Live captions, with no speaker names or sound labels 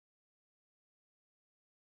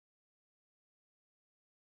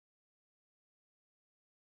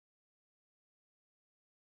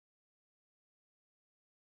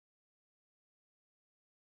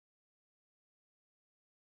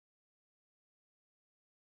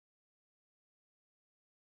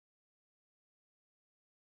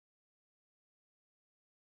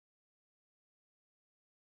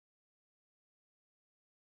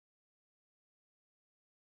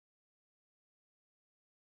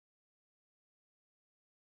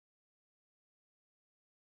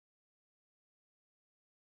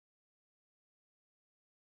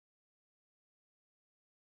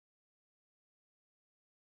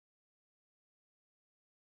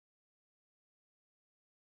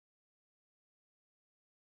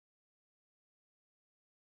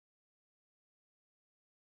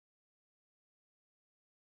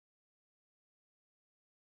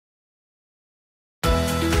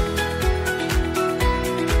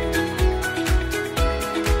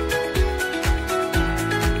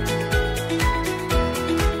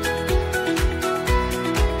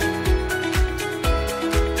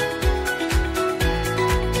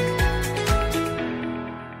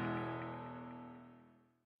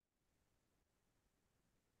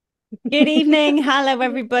Good evening. Hello,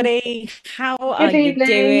 everybody. How are Good you evening.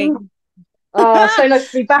 doing? Oh, so nice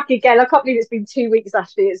to be back again. I can't believe it's been 2 weeks,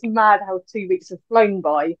 Ashley. It's mad how 2 weeks have flown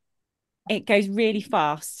by. It goes really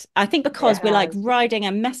fast. I think It because we're like has. riding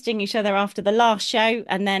and messaging each other after the last show,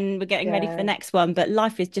 and then we're getting ready for the Yeah. next one. But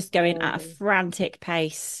life is just going at a Um, frantic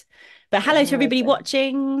pace. But it hello to has. everybody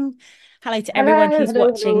watching. Hello to everyone Hello, who's hello,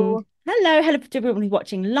 watching. hello. Hello to everyone who's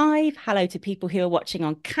watching live. Hello to people who are watching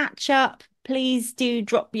on catch up. Please do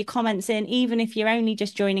drop your comments in, even if you're only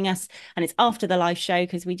just joining us and it's after the live show,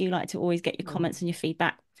 because we do like to always get your Mm, comments and your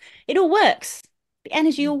feedback. It all works. The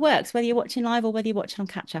energy all mm, works, whether you're watching live or whether you're watching on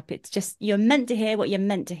catch up. It's just you're meant to hear what you're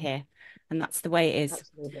meant to hear. And that's the way it is.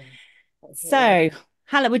 absolutely. Absolutely. So,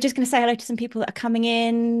 hello, we're just going to say hello to some people that are coming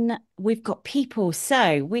in. We've got people.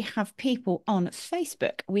 So, we have people on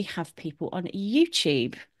Facebook, we have people on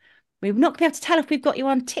YouTube. We're not going to be able to tell if we've got you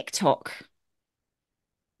on TikTok.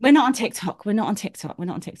 We're not on TikTok. We're not on TikTok. We're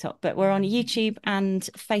not on TikTok, but we're on YouTube and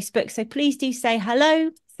Facebook. So please do say hello,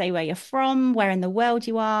 say where you're from, where in the world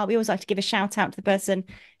you are. We always like to give a shout out to the person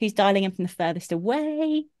who's dialing in from the furthest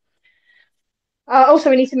away. Also,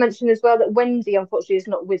 we need to mention as well that Wendy, unfortunately, is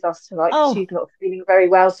not with us tonight because Oh, she's not feeling very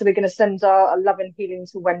well. So we're going to send our love and healing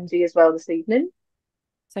to Wendy as well this evening.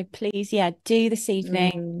 so please, yeah, do this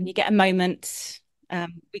evening when Mm. you get a moment.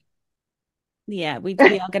 We, yeah, we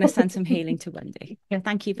are going to send some healing to Wendi. Yeah,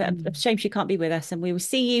 thank you for a Mm. shame she can't be with us, and we will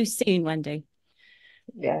see you soon, Wendi.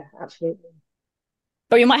 Yeah, absolutely.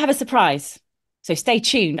 But we might have a surprise. So stay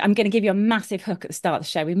tuned. I'm going to give you a massive hook at the start of the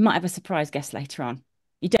show. We might have a surprise guest later on.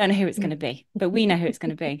 You don't know who it's going to be, but we know who it's going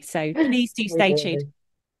to be. So please do We stay tuned. do.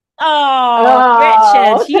 Oh,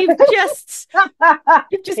 Richard, Oh, you've just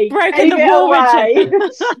he broken gave the it wall, Richard. away.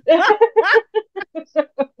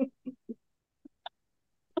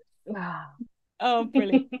 Oh,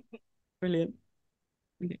 brilliant. Brilliant.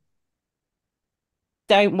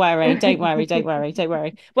 Don't worry, don't worry, don't worry, don't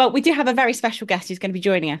worry. Well, we do have a very special guest who's going to be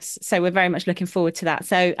joining us, so we're very much looking forward to that.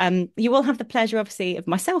 So, you will have the pleasure, obviously, of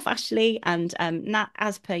myself, Ashley, and Nat,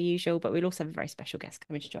 as per usual. But we'll also have a very special guest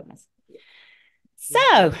coming to join us.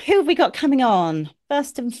 So, Lovely. who have we got coming on?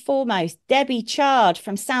 First and foremost, Debbie Chard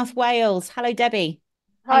from South Wales. Hello, Debbie.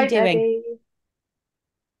 How you Hi, doing? Debbie.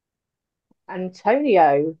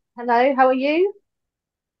 Antonio. Hello, how are you?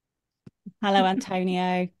 Hello,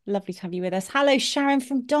 Antonio. Lovely to have you with us. Hello, Sharon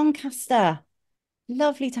from Doncaster.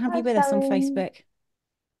 Lovely to have Hi, you with us on Sharon. Facebook.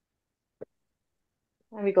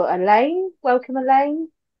 And we got Elaine. Welcome, Elaine.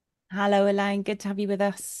 Hello, Elaine. Good to have you with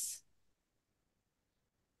us.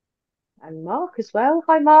 And Mark as well.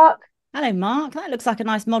 Hi, Mark. Hello, Mark. That looks like a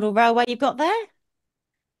nice model railway you've got there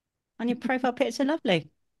on your profile picture. Lovely.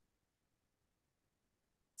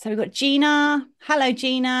 So we've got Gina. Hello,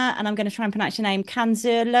 Gina. And I'm going to try and pronounce your name.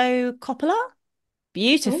 Canzurlo Coppola.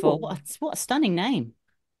 Beautiful. Oh. What a stunning name.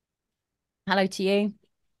 Hello to you.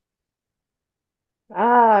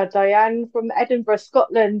 Ah, Diane from Edinburgh,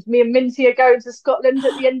 Scotland. Me and Minty are going to Scotland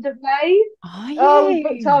at the end of May. Are Oh, we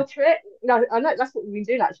booked you? our trip. No, I know that's what we've been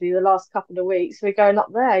doing actually the last couple of weeks. We're going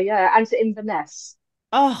up there, yeah, and to Inverness.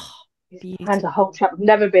 Oh, It's planned a whole beautiful. trip. I've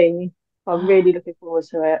never been. I'm Oh, really looking forward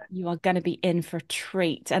to it. you are going to be in for a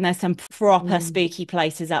treat. And there's some proper Mm. spooky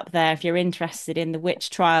places up there if you're interested in the witch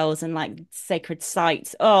trials and like sacred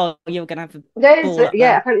sites. Oh, you're going to have a ball up Yeah,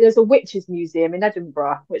 there. apparently there's a witches museum in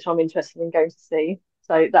Edinburgh, which I'm interested in going to see.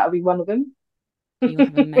 So that'll be one of them. You will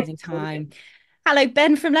have an amazing Really good. time. Hello,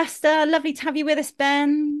 Ben from Leicester. Lovely to have you with us,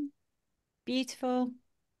 Ben. Beautiful.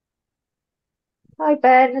 Hi,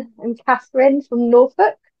 Ben and Catherine from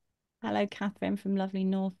Norfolk. Hello, Catherine from lovely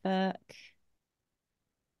Norfolk.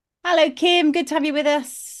 Hello, Kim. Good to have you with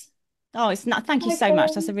us. Oh, it's not. Thank you Hi, so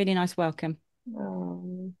much. That's a Kim. really nice welcome.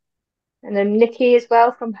 And then Nikki as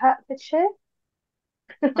well from Hertfordshire.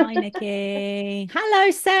 Hi, Nikki.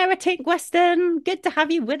 Hello, Sarah Tink Weston. Good to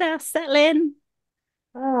have you with us. Settle in.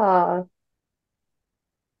 Ah,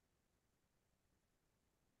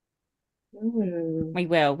 mm, We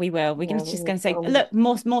will. We will. We're yeah, just going to say, look,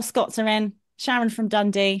 more Scots are in. Sharon from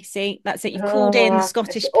Dundee. See, that's it. You've called in the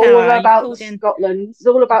it's Scottish all power. You've about called in Scotland. It's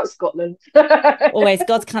all about Scotland. always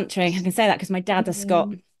God's country. I can say that because my dad's a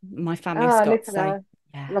Scot. Mm. My family is Ah, Scots. So Nicola,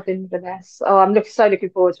 yeah, love Inverness. Oh, so looking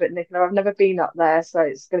forward to it, Nicola. I've never been up there, so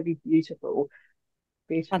it's going to be beautiful.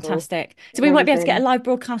 Beautiful. fantastic. So we Never might be able to get a been. live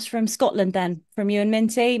broadcast from Scotland then, from you and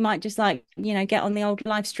Minty. Might just like, get on the old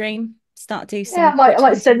live stream, start do Yeah, some I witch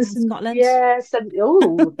might hunting send around some. Scotland. Yeah, send.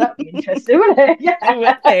 Oh, that'd be interesting, wouldn't it? It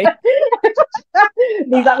would Yeah. be.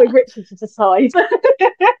 Leave that with Richard to decide.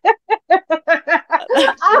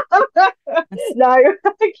 No,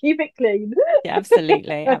 keep it clean. Yeah,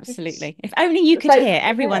 absolutely, absolutely. If only you could So, hear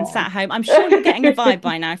everyone yeah. sat home. I'm sure you're getting the vibe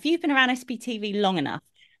by now. If you've been around SPtv long enough,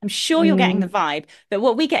 I'm sure you're getting the Mm, vibe that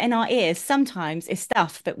what we get in our ears sometimes is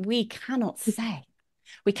stuff that we cannot say.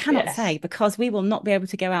 We cannot say yes. because we will not be able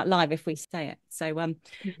to go out live if we say it. So,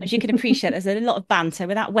 as you can appreciate, there's a lot of banter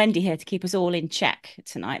without Wendi here to keep us all in check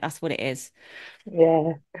tonight. That's what it is.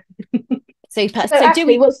 Yeah. Super. So So, do actually,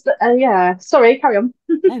 we? what's the yeah, sorry, carry on.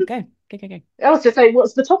 No, go, go, go, go. I was just saying,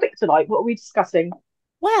 what's the topic tonight? What are we discussing?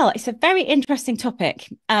 Well, it's a very interesting topic.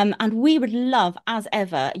 And we would love, as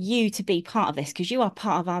ever, you to be part of this because you are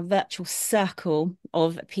part of our virtual circle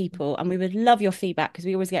of people. And we would love your feedback because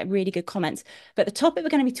we always get really good comments. But the topic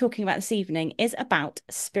we're going to be talking about this evening is about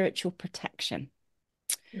spiritual protection.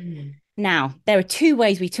 Mm, Now, there are two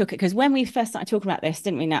ways we took it because when we first started talking about this,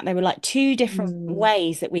 didn't we, Nat? There were like two different mm,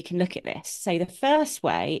 ways that we can look at this. So the first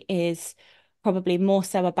way is probably more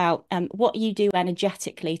so about what you do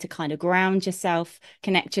energetically to kind of ground yourself,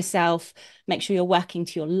 connect yourself, make sure you're working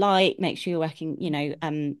to your light, make sure you're working,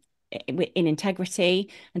 in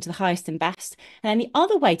integrity and to the highest and best. And then the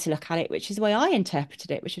other way to look at it, which is the way I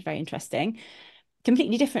interpreted it, which is very interesting,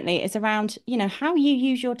 completely differently, is around, how you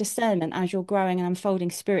use your discernment as you're growing and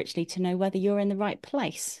unfolding spiritually to know whether you're in the right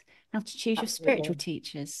place, how to choose your spiritual absolutely.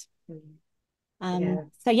 teachers. Mm, yeah.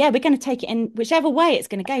 So yeah, we're going to take it in whichever way it's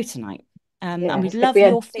going to go tonight. And Yeah. we'd It's going to love be a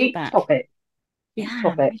your deep feedback. topic. Yeah, Deep I'm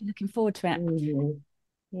topic. really looking forward to it. Mm,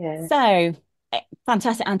 yeah. So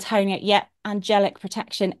fantastic, Antonia. Yep, angelic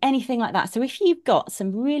protection, anything like that. So if you've got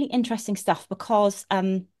some really interesting stuff, because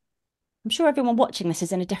I'm sure everyone watching this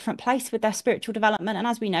is in a different place with their spiritual development. And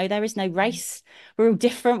as we know, there is no race. We're all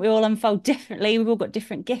different. We all unfold differently. We've all got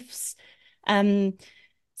different gifts. Um,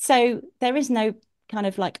 so there is no kind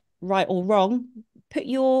of like right or wrong. Put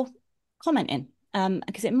your comment in.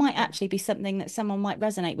 Because it might actually be something that someone might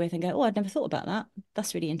resonate with and go, oh, I'd never thought about that.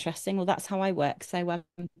 That's really interesting. Well, that's how I work. So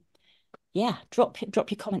yeah, drop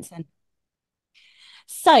your comments in.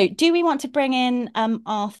 So, do we want to bring in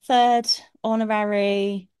our third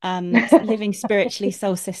honorary living spiritually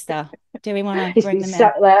soul sister? Do we want to He's bring been them in?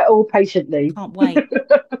 sat there all patiently. Can't wait.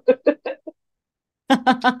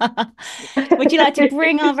 Would you like to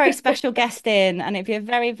bring our very special guest in? And it'd be a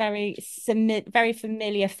very, very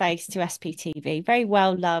familiar face to SPtv, very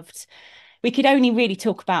well loved. We could only really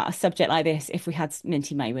talk about a subject like this if we had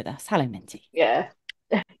Minty May with us. Hello, Minty. Yeah.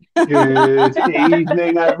 Good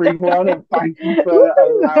evening, everyone, and thank you for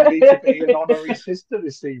allowing me to Woo! be an honorary sister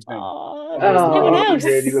this evening. Oh, there was I'm no one Oh.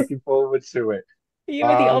 really else. looking forward to it. You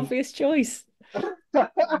were the Um, obvious choice.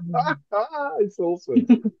 it's awesome.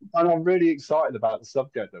 And I'm really excited about the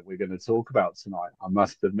subject that we're going to talk about tonight. I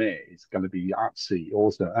must admit, it's going to be absolutely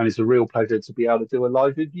awesome. And it's a real pleasure to be able to do a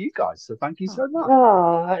live with you guys. So thank you so much.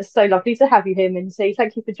 Oh, it's so lovely to have you here, Minty.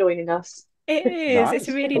 Thank you for joining us. It is. No, It's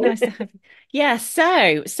it's really cool. nice to have you. Yeah,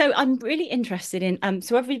 so I'm really interested in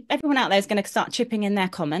so everyone out there is going to start chipping in their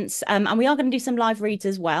comments. And we are going to do some live reads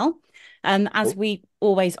as well. As Cool. we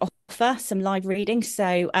always offer some live reading.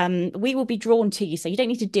 So we will be drawn to you. So you don't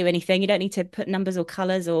need to do anything. You don't need to put numbers or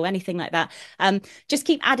colours or anything like that. Just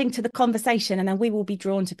keep adding to the conversation and then we will be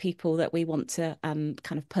drawn to people that we want to kind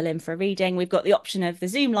of pull in for a reading. We've got the option of the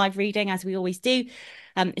Zoom live reading as we always do.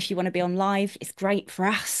 If you want to be on live, it's great for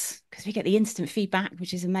us because we get the instant feedback,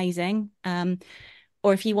 which is amazing.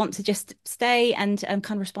 Or if you want to just stay and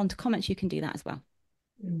kind of respond to comments, you can do that as well.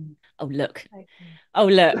 Mm, Oh, look. okay. Oh,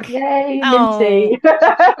 look. Yay, Oh, Minty. good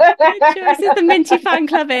choice. Is the Minty fan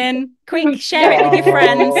club in? Quick, share it with your Oh.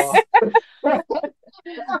 friends.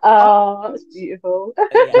 Oh, that's beautiful. No,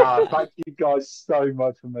 Yeah. thank you guys so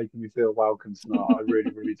much for making me feel welcome tonight. I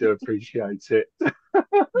really, really do appreciate it. Love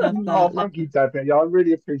Oh, that. Love thank you, Debbie. Yeah, I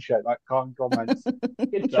really appreciate that kind comments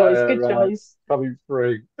Good that choice, good are choice. coming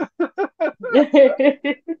through.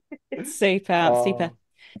 it. Super, super. Oh,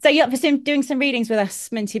 So you're up for doing some readings with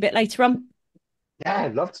us, Minty, a bit later on? yeah,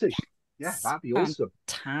 I'd love to. Yeah, that'd be awesome.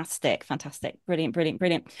 Fantastic, fantastic. Brilliant, brilliant,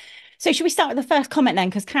 brilliant. So should we start with the first comment then?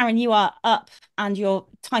 Because Karen, you are up and you're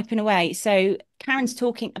typing away. So Karen's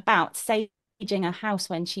talking about saging a house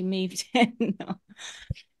when she moved in.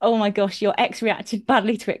 Oh my gosh, your ex reacted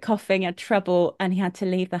badly to it, coughing, had trouble, and he had to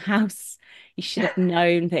leave the house. You should have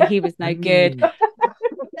known that he was no good. Mm.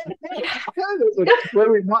 There's a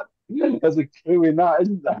clue in that. There's a clue in that,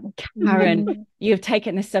 isn't there? Karen, you have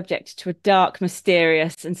taken the subject to a dark,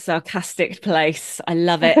 mysterious, and sarcastic place. I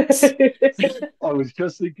love it. I was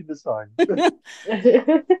just thinking the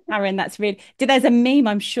same. Karen, that's really. There's a meme,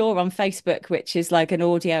 I'm sure, on Facebook, which is like an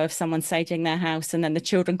audio of someone saging their house and then the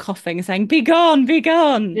children coughing and saying, be gone,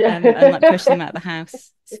 and like pushing them out of the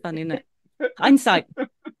house. It's funny, isn't it? Hindsight.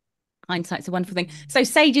 Hindsight's a wonderful thing. So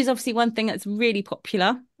sage is obviously one thing that's really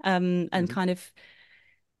popular, and Mhm. kind of,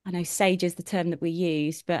 I know sage is the term that we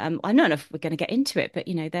use, but I don't know if we're going to get into it, but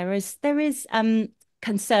there is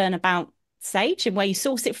concern about sage and where you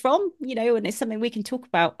source it from, you know, and it's something we can talk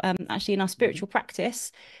about actually in our spiritual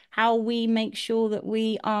practice, how we make sure that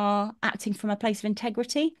we are acting from a place of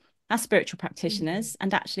integrity as spiritual practitioners.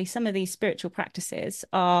 And actually some of these spiritual practices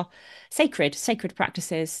are sacred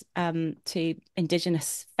practices to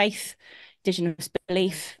indigenous faith, indigenous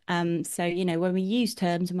belief. So, you know, when we use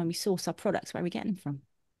terms and when we source our products, where are we getting them from?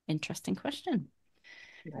 Interesting question.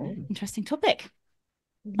 Interesting topic.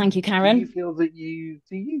 Thank you, Karen. Do you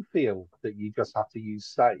feel that you just have to use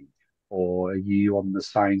sage, or are you on the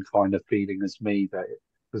same kind of feeling as me? That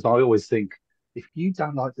because I always think, if you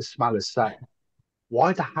don't like the smell of sage,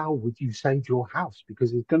 why the hell would you sage your house?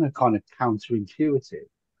 Because it's going to kind of counterintuitive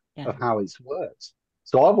of how it's worked.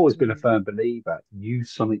 So I've always been a firm believer,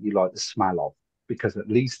 use something you like the smell of, because at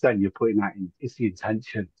least then you're putting that in, it's the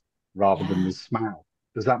intention rather than the smell.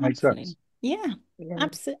 Does that make sense? Yeah,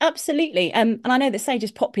 absolutely. And I know that sage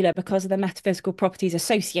is popular because of the metaphysical properties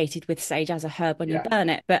associated with sage as a herb when you burn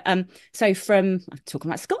it. But so I'm talking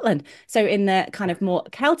about Scotland. So in the kind of more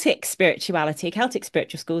Celtic spirituality, Celtic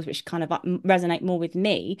spiritual schools, which kind of resonate more with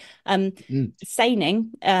me,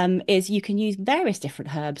 seining is you can use various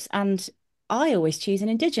different herbs, and I always choose an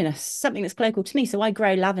indigenous, something that's local to me. So I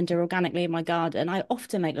grow lavender organically in my garden. I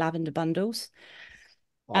often make lavender bundles.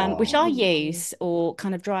 Which I use, or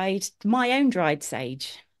kind of my own dried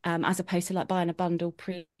sage, as opposed to like buying a bundle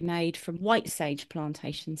pre-made from white sage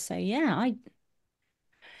plantations. So yeah,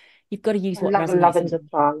 you've got to use what love a resonates. lavender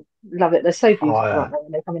plant. Love it. They're so beautiful, aren't they,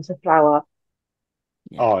 when they come into flower?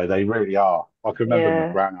 Oh, they really are. I can remember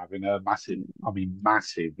my gran having a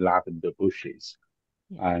massive lavender bushes.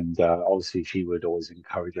 And obviously she would always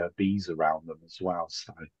encourage her bees around them as well.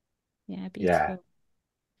 So beautiful.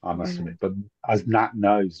 I must admit, but as Nat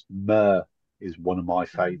knows, myrrh is one of my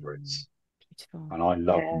favourites, and I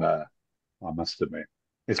love myrrh. I must admit,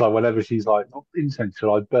 it's like whenever she's like, "Not incense,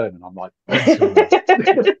 shall I burn?" and I'm like, I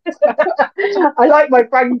like my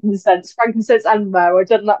frankincense and myrrh. I've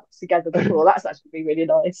done that together before. That's actually been really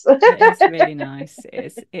nice. It is really nice.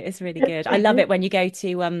 It is really good. I love it when you go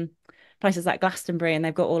to places like Glastonbury and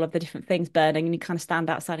they've got all of the different things burning, and you kind of stand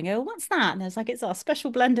outside and go, oh, what's that? And there's like, it's our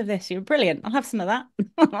special blend of this. You're brilliant. I'll have some of that.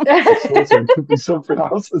 It could be something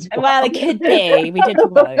else as well. It could be. We did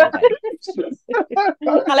talk about that the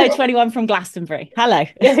other day. Hello, 21 from Glastonbury. Hello.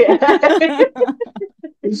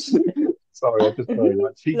 Sorry, I just threw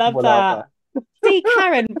that cheeky love one that. out there. See,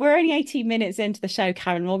 Karen, we're only 18 minutes into the show,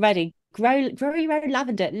 Karen, already. Grow your own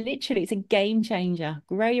lavender. Literally, it's a game changer.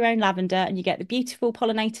 Grow your own lavender and you get the beautiful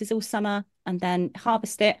pollinators all summer, and then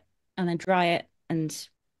harvest it and then dry it, and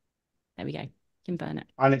there we go. You can burn it.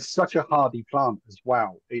 And it's such a hardy plant as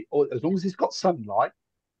well. As long as it's got sunlight,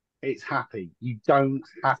 it's happy. You don't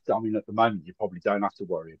have to, I mean, at the moment, you probably don't have to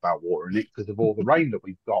worry about watering it because of all the rain that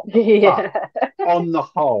we've got. But on the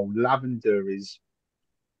whole, lavender is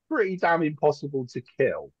pretty damn impossible to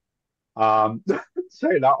kill.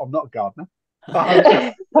 Say that, I'm not a gardener.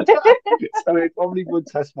 So it probably would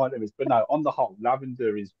test my limits. But no, on the whole,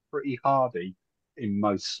 lavender is pretty hardy in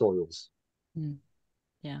most soils.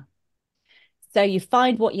 Yeah. So you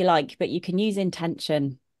find what you like, but you can use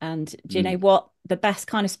intention. And do you know what? The best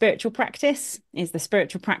kind of spiritual practice is the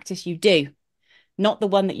spiritual practice you do, not the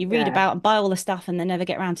one that you read about and buy all the stuff and then never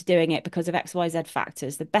get around to doing it because of XYZ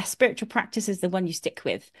factors. The best spiritual practice is the one you stick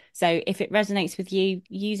with. So if it resonates with you,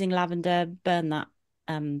 using lavender, burn that.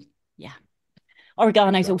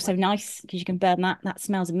 Oregano is also nice because you can burn that. That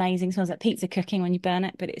smells amazing. It smells like pizza cooking when you burn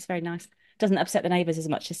it, but it's very nice. Doesn't upset the neighbours as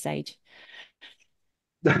much as sage.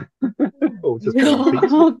 Or just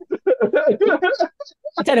pizza.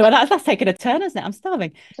 I don't know where that's taken a turn, isn't it? I'm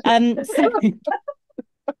starving.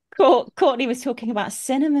 So Courtney was talking about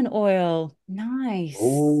cinnamon oil. Nice.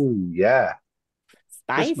 Oh, yeah.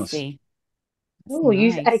 Spicy. Oh,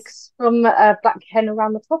 use eggs from a black hen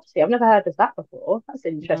around the property. I've never heard of that before. That's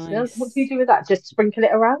interesting. Nice. What do you do with that? Just sprinkle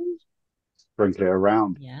it around? Sprinkle it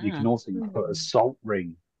around. Yeah. You can also put a salt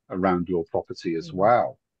ring around your property as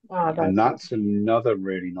well. And that's another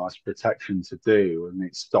really nice protection to do, and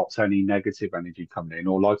it stops any negative energy coming in,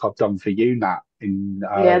 or like I've done for you, Nat, in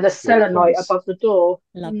the selenite above the door.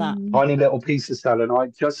 Love that. Tiny little piece of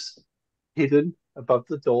selenite just hidden above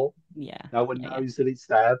the door. No one knows that it's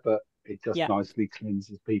there, but it just nicely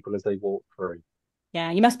cleanses people as they walk through.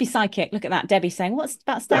 Yeah, you must be psychic. Look at that. Debbie saying, what's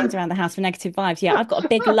about stones around the house for negative vibes? Yeah, I've got a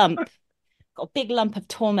big lump. Got a big lump of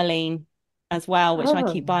tourmaline as well, which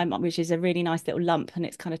I keep buying, which is a really nice little lump, and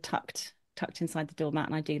it's kind of tucked inside the doormat,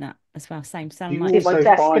 and I do that as well. Same sound like my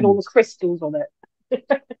desk and all the crystals on it.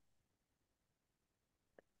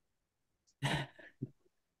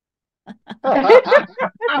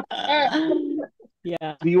 Yeah,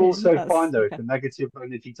 Do you also That's find though, if okay. the negative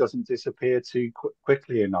energy doesn't disappear too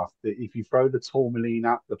quickly enough, that if you throw the tourmaline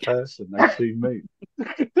at the person, they soon move?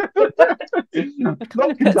 It kind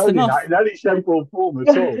Not of puts them condoning off. that in any shape or form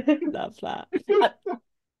at all. Love that.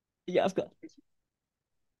 Yeah, I've got.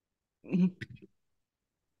 Mhm.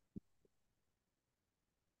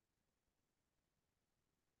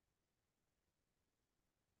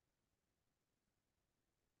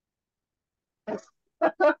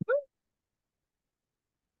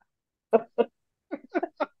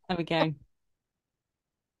 There we go.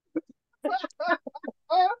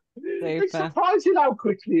 It's Super. surprising how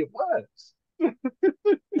quickly it works.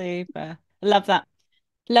 Super. Love that.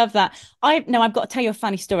 Love that. I've got to tell you a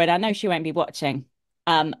funny story. And I know she won't be watching,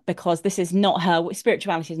 because this is not her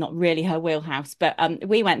spirituality is not really her wheelhouse. But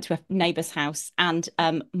we went to a neighbour's house, and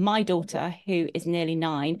my daughter, who is nearly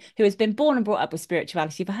 9, who has been born and brought up with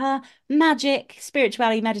spirituality, for her, magic,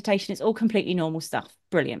 spirituality, meditation, it's all completely normal stuff.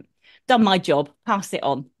 Brilliant. Done my job. Pass it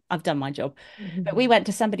on. I've done my job. But we went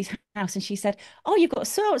to somebody's house and she said, "Oh, you've got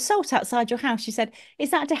salt outside your house." She said, "Is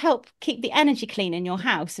that to help keep the energy clean in your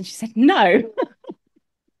house?" And she said, "No,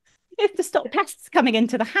 it's to stop pests coming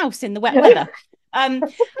into the house in the wet weather." Um,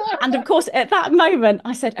 and of course, at that moment,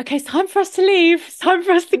 I said, "Okay, it's time for us to leave. It's time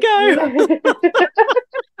for us to go."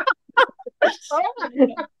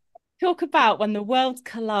 Talk about when the worlds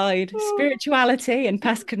collide, spirituality and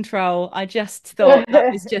pest control. I just thought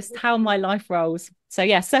that is just how my life rolls. So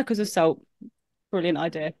yeah, circles of salt. Brilliant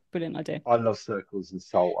idea. Brilliant idea. I love circles and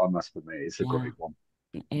salt, I must admit. It's a Yeah. great one.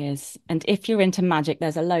 Is. And if you're into magic,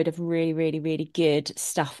 there's a load of really, really, really good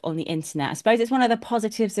stuff on the internet. I suppose it's one of the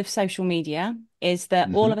positives of social media is that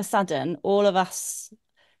all Hmm. of a sudden, all of us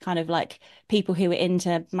kind of like people who are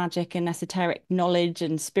into magic and esoteric knowledge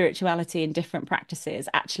and spirituality and different practices,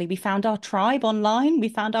 actually, we found our tribe online. We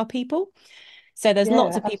found our people. So there's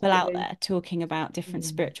lots Yeah, of people out absolutely. there talking about different Mm.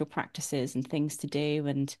 spiritual practices and things to do.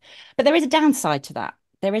 But there is a downside to that.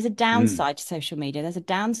 There is a Mm. downside to social media. There's a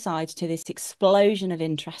downside to this explosion of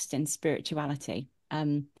interest in spirituality.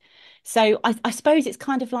 So I suppose it's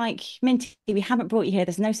kind of like, Minty, we haven't brought you here.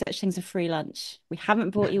 There's no such thing as a free lunch. We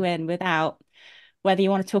haven't brought you in without, whether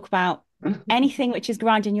you want to talk about anything which is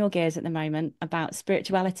grinding your gears at the moment about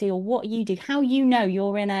spirituality or what you do, how you know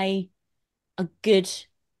you're in a good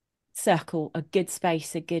circle, a good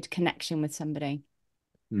space, a good connection with somebody.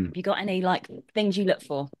 Mm. Have you got any like things you look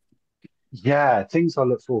for? Yeah, things I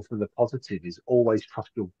look for the positive is always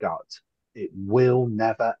trust your gut. It will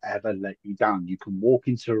never ever let you down. You can walk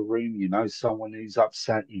into a room, you know someone who's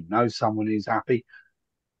upset, you know someone who's happy.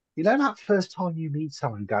 You know that first time you meet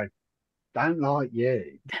someone and go, don't like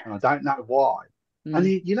you, and I don't know why. And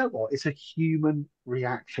Mm, you know what? It's a human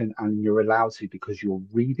reaction, and you're allowed to because you're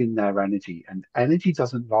reading their energy, and energy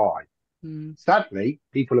doesn't lie. mm, Sadly,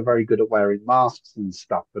 people are very good at wearing masks and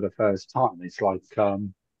stuff for the first time. It's like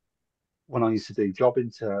when I used to do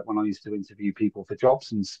when I used to interview people for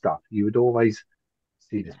jobs and stuff, you would always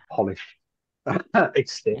see this yeah, polished yeah,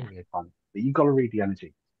 exterior kind of, but you've got to read the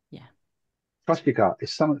energy. yeah. Trust your gut. If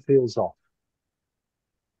something feels off,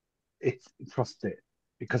 it trust it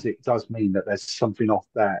because it does mean that there's something off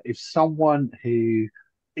there. If someone who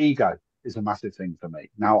ego is a massive thing for me.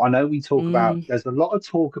 Now I know we talk about Mm, there's a lot of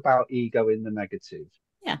talk about ego in the negative.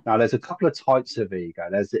 yeah. Now there's a couple of types of ego.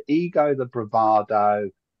 There's the ego, the bravado,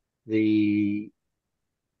 the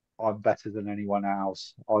I'm better than anyone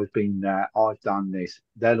else. I've been there. I've done this.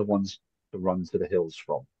 They're the ones to run to the hills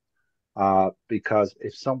from. Because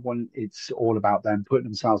if someone, it's all about them putting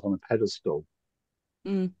themselves on a pedestal,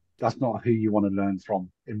 Mm, that's not who you want to learn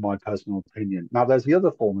from, in my personal opinion. Now, there's the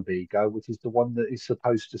other form of ego, which is the one that is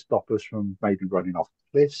supposed to stop us from maybe running off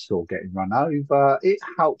cliffs or getting run over. It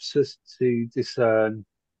helps us to discern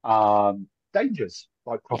dangers,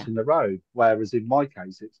 like yeah. crossing the road. Whereas in my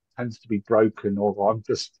case, it tends to be broken, or I'm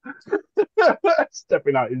just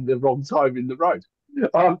stepping out in the wrong time in the road.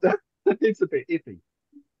 Um, it's a bit iffy.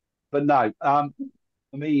 But no,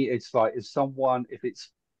 for me, it's like if it's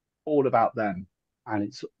all about them and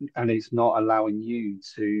it's not allowing you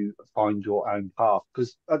to find your own path,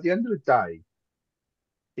 because at the end of the day,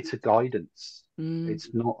 it's a guidance. Mm,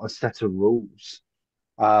 It's not a set of rules.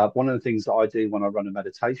 One of the things that I do when I run a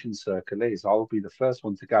meditation circle is I'll be the first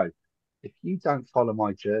one to go. If you don't follow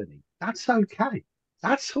my journey, that's okay.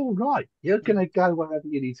 That's all right. You're yeah, going to go wherever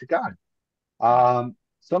you need to go. yeah.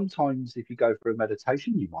 Sometimes if you go for a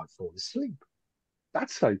meditation, you might fall asleep.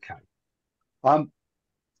 That's okay. Um,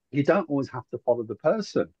 you don't always have to follow the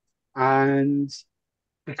person. And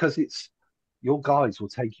because it's your guides will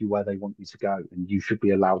take you where they want you to go, and you should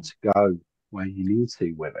be allowed to go where you need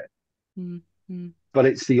to with it. Mm, mm. but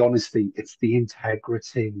it's the honesty, it's the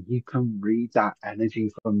integrity. You can read that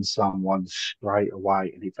energy from someone straight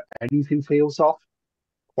away. And if anything feels off,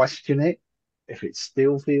 question it. If it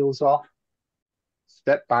still feels off,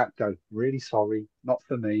 step back, go, really sorry, not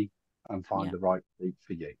for me, and find Yeah. the right route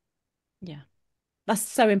for you. Yeah. That's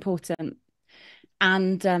so important.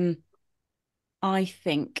 And I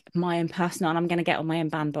think my own personal, and I'm going to get on my own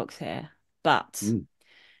bandbox here, but Mm,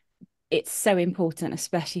 it's so important,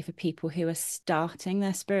 especially for people who are starting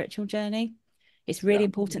their spiritual journey. It's really yeah.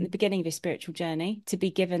 important at the beginning of your spiritual journey to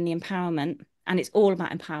be given the empowerment, and it's all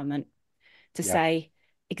about empowerment, to Yeah. say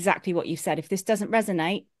exactly what you said. If this doesn't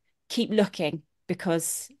resonate, keep looking,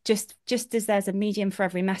 because just as there's a medium for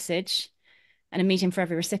every message and a medium for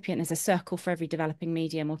every recipient, there's a circle for every developing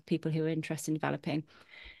medium, or people who are interested in developing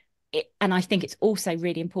it. And I think it's also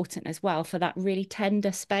really important as well for that really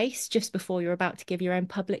tender space just before you're about to give your own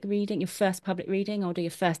public reading, your first public reading, or do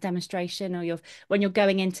your first demonstration, or when you're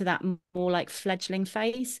going into that more like fledgling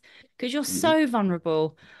phase, because you're Mhm. so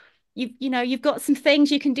vulnerable. You've got some things,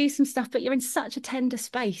 you can do some stuff, but you're in such a tender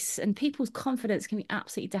space, and people's confidence can be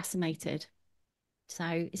absolutely decimated. So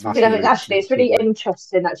it's really Massively. Actually, it's really Massively.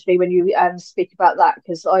 interesting actually when you speak about that,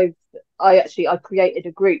 because I created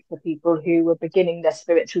a group for people who were beginning their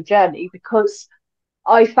spiritual journey, because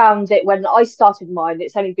I found it when I started mine.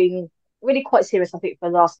 It's only been really quite serious, I think, for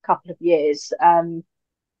the last couple of years.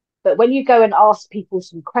 But when you go and ask people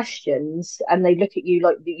some questions and they look at you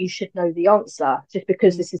like that you should know the answer just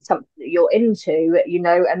because mm, this is something that you're into,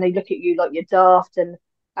 and they look at you like you're daft, and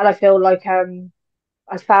I feel like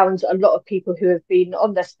I found a lot of people who have been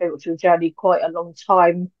on their spiritual journey quite a long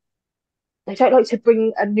time, they don't like to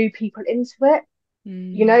bring new people into it,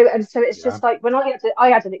 mm, and so it's Yeah. just like when I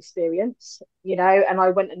had an experience, and I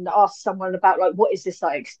went and asked someone about like what is this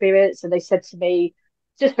like experience, and they said to me,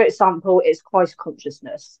 just for example, it's Christ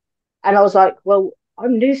consciousness, and I was like, well,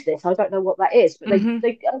 I'm new to this, I don't know what that is, but mhm,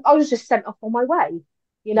 they I was just sent off on my way,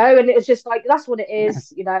 yeah, and it was just like that's what it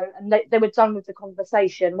is, and they were done with the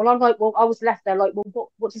conversation. Well, I'm like, well, I was left there like,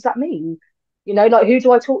 well, what does that mean? Like who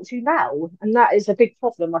do I talk to now? And that is a big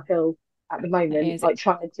problem I feel at the it moment, is. like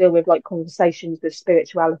trying to deal with like conversations with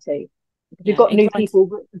spirituality. Because we've Yeah, got it new grinds.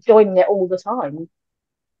 people joining it all the time.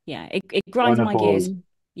 Yeah, it grinds Join a my board. gears. Mm,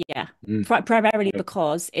 Yeah, Mm, primarily yeah.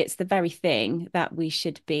 because it's the very thing that we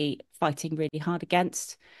should be fighting really hard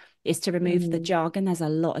against, is to remove the mm, jargon. There's a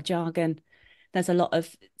lot of jargon. There's a lot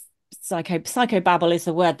of psychobabble is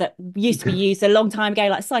the word that used to be used a long time ago,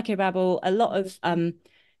 like psychobabble, a lot of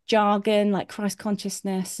jargon like Christ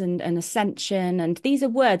consciousness and ascension. And these are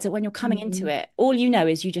words that when you're coming into mm, it, all you know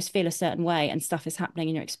is you just feel a certain way and stuff is happening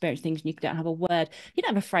in your experience, things, and you don't have a word, you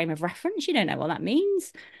don't have a frame of reference, you don't know what that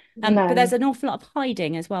means. But there's no. an awful lot of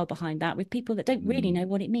hiding as well behind that with people that don't really Mm. know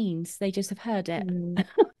what it means. They just have heard it. Mm.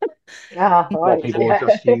 Ah, A lot of right. people will Yeah.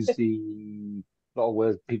 just use a lot of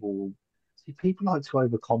words. People like to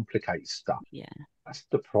overcomplicate stuff. Yeah. That's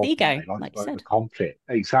the The problem. ego, They like like to you said. overcomplicate.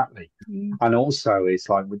 Exactly. Mm. And also, it's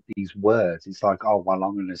like with these words, it's like, oh, well,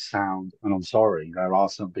 I'm going to sound, and I'm sorry, there are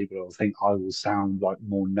some people that will think I will sound like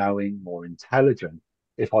more knowing, more intelligent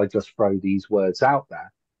if I just throw these words out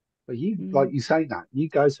there. But like Mm. you say that, you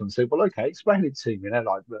go to them and say, well, okay, explain it to me. And they're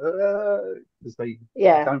like, because they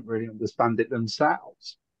Yeah. don't really understand it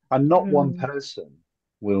themselves. And not one Mm, person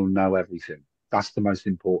will know everything. That's the most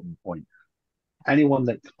important point. Anyone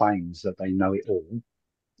that claims that they know it all,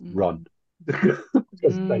 run. Mm.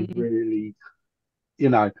 Because they Mm. really, you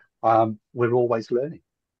know, we're always learning.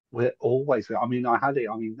 We're always, I mean,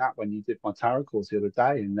 Nat, when you did my tarot course the other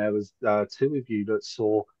day, and there was two of you that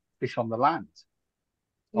saw fish on the land.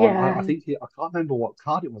 I yeah. think I can't remember what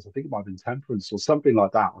card it was. I think it might have been Temperance or something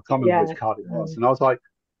like that. I can't remember Yeah. which card it was. Mm, And I was like,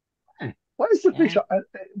 where's the fish? Yeah.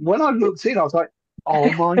 When I looked in, I was like, oh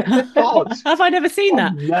my God, Have I never seen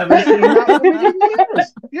I've that? never seen that in a million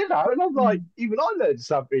years. And I'm like, Mm. even I learned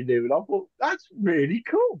something new. And I thought, that's really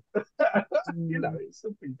cool. mm, It's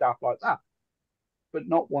something daft like that. But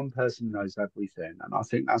not one person knows everything. And I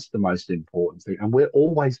think that's the most important thing. And we're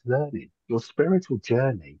always learning. Your spiritual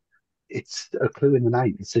journey, it's a clue in the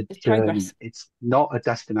name. It's a It's journey. progress. It's not a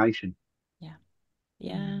destination. Yeah.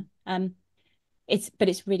 Yeah. mm.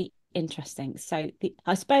 It's really interesting. So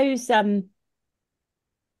I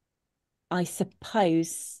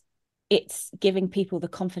suppose it's giving people the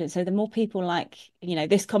confidence. So the more people like,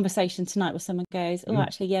 this conversation tonight where someone goes, oh, Mm,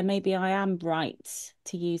 actually, yeah, maybe I am right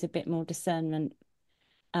to use a bit more discernment.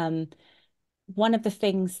 Um, One of the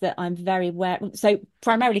things that I'm very aware, so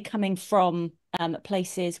primarily coming from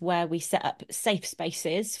places where we set up safe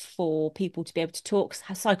spaces for people to be able to talk,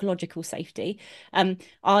 psychological safety.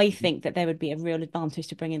 I think that there would be a real advantage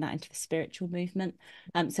to bringing that into the spiritual movement,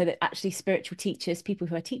 so that actually spiritual teachers, people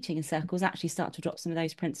who are teaching in circles, actually start to adopt some of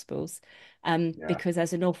those principles, Yeah. because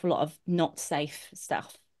there's an awful lot of not safe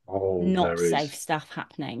stuff, Oh, not there safe is. stuff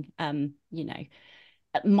happening.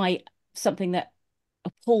 My something that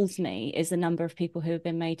appalls me is the number of people who have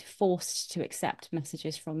been made forced to accept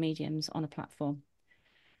messages from mediums on a platform.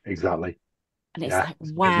 Exactly. And it's Yeah. like, It's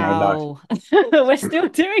a big no-no. wow, we're still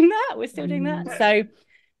doing that. We're still doing that. So,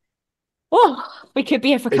 oh, we could be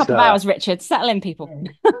here for a It's couple of a, hours, Richard. Settle in, people.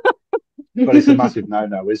 but it's a massive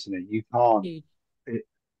no-no, isn't it? You can't. Huge. It,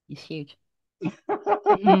 It's huge.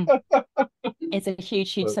 Mm. It's a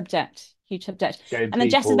huge, huge but subject. Huge subject. getting And then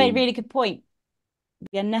Jess has made a people, really good point.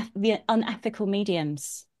 The unethical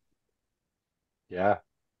mediums. yeah.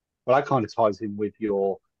 Well, that kind of ties in with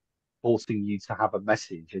your forcing you to have a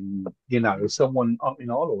message. And, you know, if someone, I'll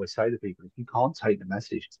always say to people, if you can't take the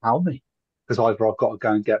message, tell me. Because either I've got to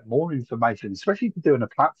go and get more information, especially if you're doing a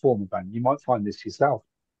platform event, you might find this yourself.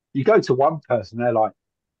 You go to one person, they're like,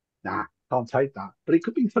 nah, can't take that. But it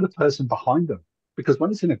could be for the person behind them. Because when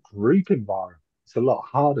it's in a group environment, it's a lot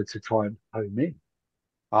harder to try and home in.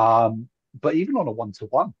 But even on a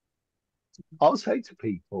one-to-one, I'll say to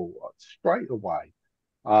people straight away,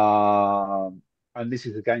 um, and this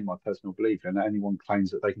is again my personal belief, and anyone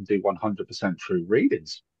claims that they can do 100% true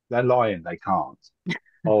readings, they're lying, they can't.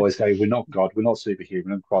 I always say, we're not God, we're not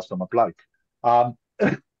superhuman, and Christ, I'm a bloke. Um,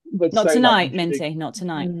 but Not saying that, tonight, you should, Minty. Not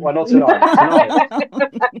tonight. well, not tonight, not tonight.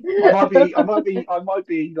 I might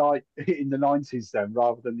be like in the 90s then,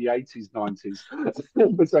 rather than the 80s, 90s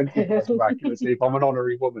percentage wise of accuracy if I'm an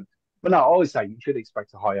honorary woman. But no, I always say you should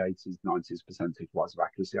expect a high 80s, 90s percentage wise of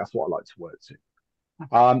accuracy. That's what I like to work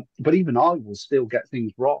to. But even I will still get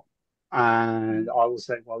things wrong. And I will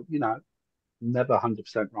say, well, never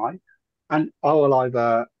 100% right. And I will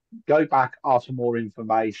either go back, ask for more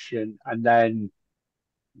information, and then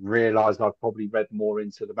realized I'd probably read more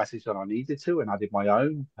into the message than I needed to and added my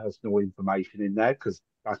own personal information in there because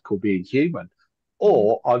that's called being human.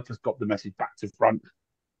 Or I've just got the message back to front.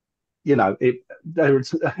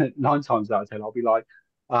 There's 9 times out of 10, I'll be like,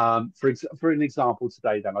 for an example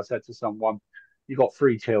today, then I said to someone, you got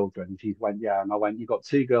 3 children. And she went, yeah. And I went, you got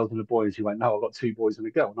 2 girls and a boy. And she went, no, I've got 2 boys and a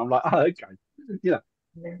girl. And I'm like, oh, okay. You know,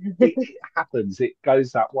 it happens. It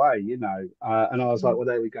goes that way. And I was like, well,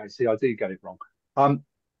 there we go. See, I do get it wrong.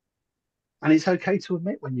 And it's okay to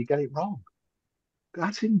admit when you get it wrong.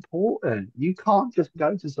 That's important. You can't just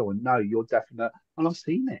go to someone, no, you're definite. And I've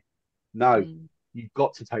seen it. No, Mm. you've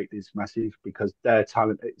got to take this message because their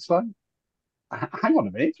talent. It's like, hang on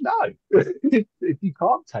a minute. No, if you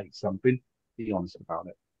can't take something, be honest about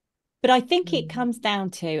it. But I think it comes down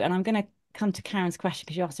to, and I'm going to come to Karen's question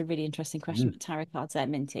because you asked a really interesting question Mm, about tarot cards there,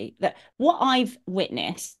 Minty. That what I've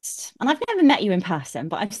witnessed, and I've never met you in person,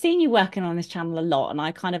 but I've seen you working on this channel a lot, and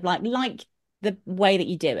I kind of like the way that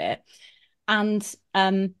you do it. And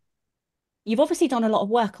you've obviously done a lot of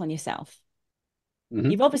work on yourself.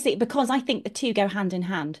 mhm. You've obviously, because I think the two go hand in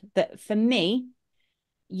hand, that for me,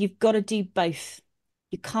 you've got to do both.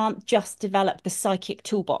 You can't just develop the psychic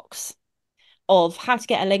toolbox of how to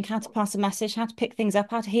get a link, how to pass a message, how to pick things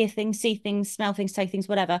up, how to hear things, see things, smell things, say things,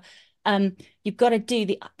 whatever. You've got to do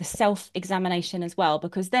the self-examination as well,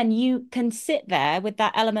 because then you can sit there with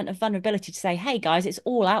that element of vulnerability to say, hey guys, it's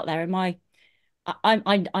all out there in my I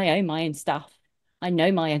own my own stuff. I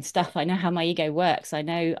know my own stuff. I know how my ego works. I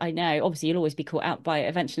know. Obviously, you'll always be caught out by it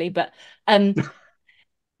eventually, but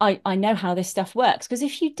I know how this stuff works. Because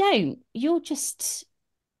if you don't, you're just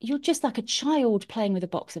like a child playing with a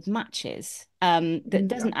box of matches, that Yeah,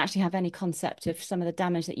 doesn't actually have any concept of some of the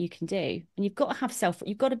damage that you can do. And you've got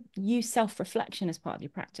to use self-reflection as part of your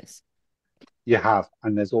practice. you have.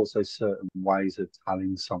 And there's also certain ways of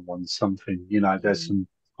telling someone something. There's Mm. some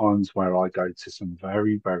times where I go to some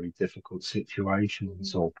very, very difficult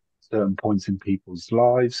situations Mm. or certain points in people's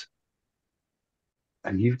lives.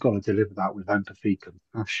 And you've got to deliver that with empathy,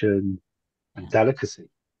 compassion, and Yeah. delicacy.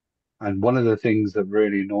 And one of the things that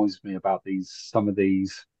really annoys me about some of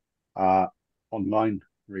these uh, online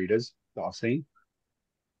readers that I've seen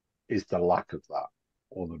is the lack of that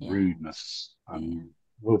or the Yeah. rudeness. Yeah. And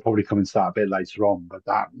we'll probably come into that a bit later on, but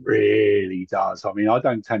that really does. I mean, I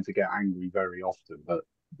don't tend to get angry very often, but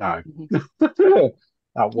no, Mhm. that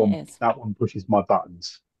It one is. that one pushes my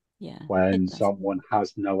buttons Yeah, when it does. someone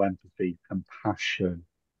has no empathy, compassion,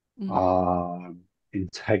 Mm. um,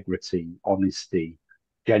 integrity, honesty,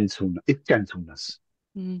 gentleness. It's gentleness.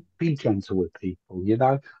 Mm. Be gentle with people.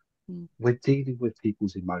 Mm. We're dealing with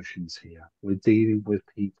people's emotions here. We're dealing with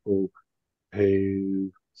people.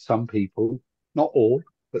 who some people, not all,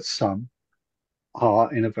 but some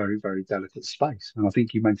are in a very, very delicate space. And I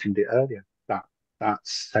think you mentioned it earlier, that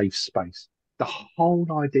safe space. The whole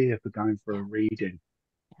idea for going for a reading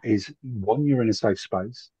is one, you're in a safe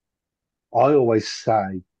space. I always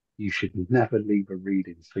say you should never leave a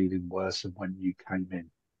reading feeling worse than when you came in.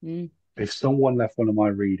 Mm. If someone left one of my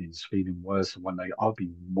readings feeling worse than when I'd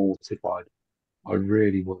be mortified. I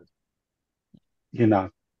really would. You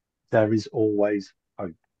know, there is always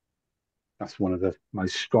hope. That's one of the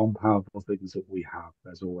most strong, powerful things that we have.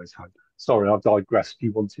 There's always hope. Sorry, I've digressed.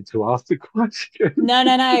 You wanted to ask the question. No.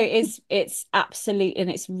 It's absolute, and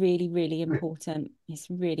it's really, really important. It's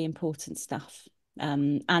really important stuff.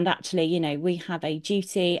 And actually, we have a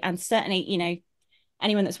duty, and certainly,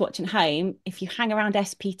 anyone that's watching at home, if you hang around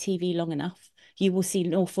SPtv long enough, you will see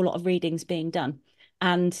an awful lot of readings being done.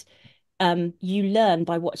 And you learn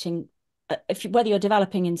by watching, whether you're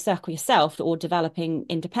developing in circle yourself or developing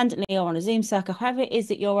independently or on a Zoom circle, however it is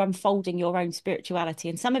that you're unfolding your own spirituality.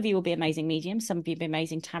 And some of you will be amazing mediums, some of you will be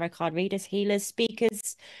amazing tarot card readers, healers,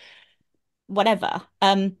 speakers, whatever.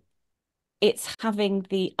 It's having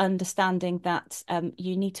the understanding that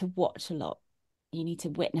you need to watch a lot, you need to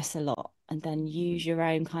witness a lot, and then use your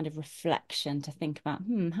own kind of reflection to think about,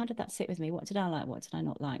 how did that sit with me? What did I like? What did I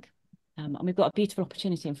not like? And we've got a beautiful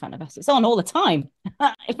opportunity in front of us. It's on all the time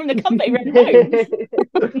from the comfort of your own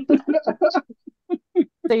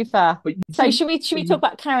home. Super. But you So did, should we talk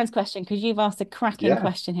about Karen's question? Because you've asked a cracking yeah.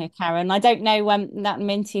 question here, Karen. I don't know, Nat and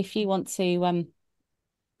Minty, if you want to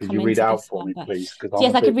Could come you read into out this for one, me, but please? Because I'm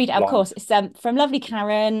yes, a I could bit read it, of blind. course. It's from lovely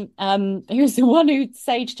Karen, who's the one who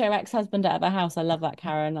saged her ex-husband out of her house. I love that,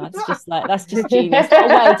 Karen. That's just genius.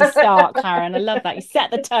 What a way to start, Karen. I love that. You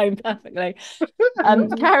set the tone perfectly.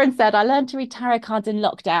 Karen said, I learned to read tarot cards in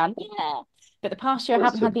lockdown. Yeah. But the past year I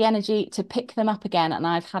haven't had Awesome. the energy to pick them up again, and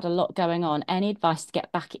I've had a lot going on. Any advice to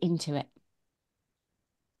get back into it?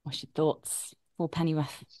 What's your thoughts? Paul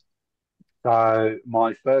Pennyworth. So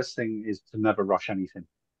my first thing is to never rush anything.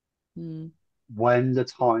 Mm. When the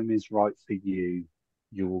time is right for you,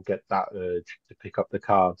 you will get that urge to pick up the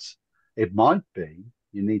cards. It might be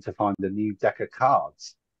you need to find a new deck of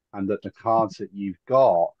cards, and that the cards that you've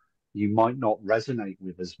got, you might not resonate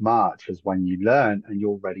with as much as when you learn and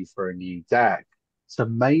you're ready for a new deck. So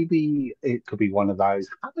maybe it could be one of those,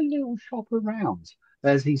 have a little shop around.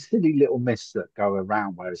 There's these silly little myths that go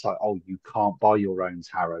around where it's like, oh, you can't buy your own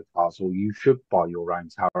tarot cards, or you should buy your own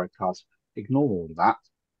tarot cards. Ignore all of that.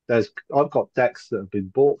 I've got decks that have been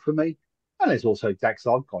bought for me, and there's also decks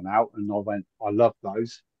I've gone out and I went, I love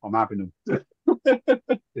those. I'm having them. Did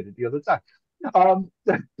it the other day. Um,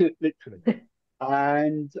 literally.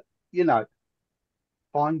 And you know,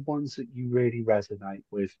 find ones that you really resonate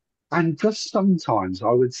with. And just sometimes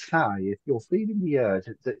I would say, if you're feeling the urge,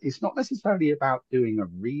 that it's not necessarily about doing a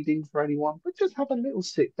reading for anyone, but just have a little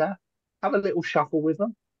sit there, have a little shuffle with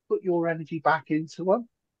them, put your energy back into them.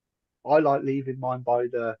 I like leaving mine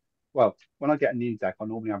well, when I get a new deck, I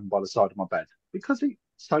normally have them by the side of my bed because it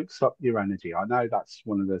soaks up your energy. I know that's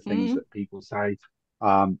one of the things Mm. that people say.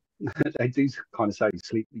 Um, they do kind of say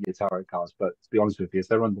sleep with your tarot cards, but to be honest with you, if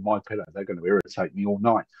they're under my pillow, they're going to irritate me all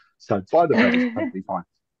night. So by the bed is totally fine.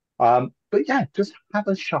 But yeah, just have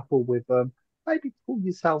a shuffle with them. Maybe pull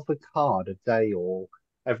yourself a card a day or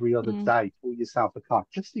every other Mm. day. Pull yourself a card.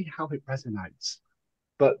 Just see how it resonates.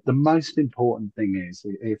 But the most important thing is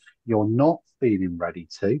if you're not feeling ready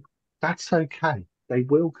to, that's okay. They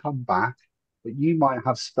will come back, but you might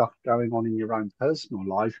have stuff going on in your own personal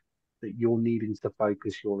life that you're needing to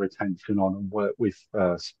focus your attention on and work with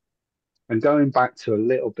first. And going back to a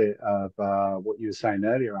little bit of what you were saying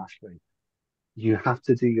earlier, Ashley, you have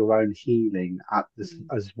to do your own healing at this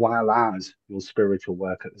Mm. as well as your spiritual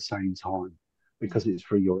work at the same time, Yeah. because it's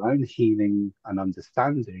through your own healing and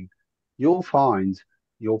understanding. You'll find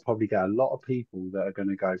you'll probably get a lot of people that are going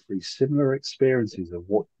to go through similar experiences of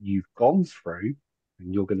what you've gone through,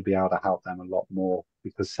 and you're going to be able to help them a lot more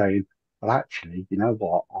because saying, well, actually, you know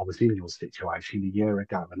what? I was in your situation a year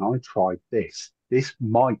ago and I tried this. This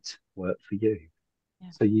might work for you.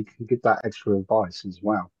 Yeah. So you can give that extra advice as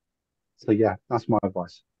well. So yeah, that's my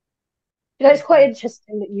advice. It's quite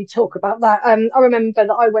interesting that you talk about that. I remember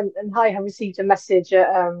that I went and I have received a message at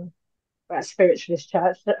a spiritualist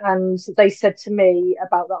church, and they said to me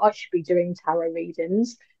about that I should be doing tarot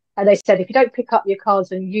readings. And they said if you don't pick up your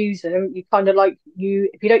cards and use them, you kind of like you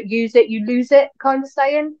if you don't use it, you lose it, kind of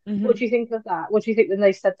saying. What Mm-hmm. do you think of that? What do you think when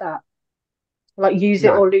they said that? Like use it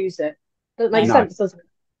No, or lose it? Doesn't make No. no, sense, does it?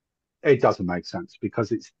 it doesn't make sense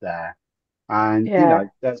because it's there. And, Yeah.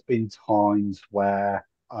 there's been times where,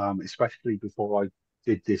 especially before I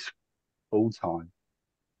did this full time,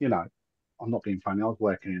 you know, I'm not being funny. I've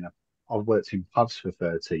worked in pubs for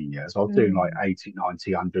 13 years. I was doing like 80,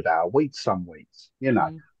 90, 100-hour weeks some weeks. You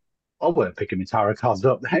know, I weren't picking my tarot cards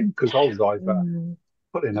up then because I was either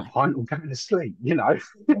putting a No. pint or going to sleep, you know.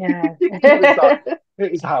 Yeah.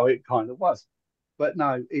 It was how it kind of was. But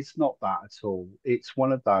no, it's not that at all. It's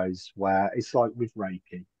one of those where it's like with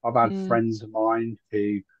Reiki. I've had friends of mine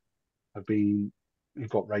who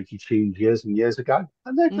got Reiki tuned years and years ago,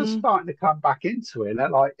 and they're just starting to come back into it. And they're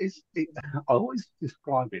like, I always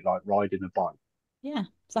describe it like riding a bike. Yeah,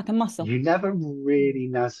 it's like a muscle. You never really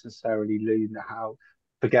necessarily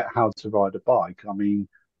forget how to ride a bike. I mean,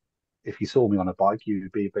 if you saw me on a bike,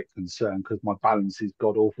 you'd be a bit concerned because my balance is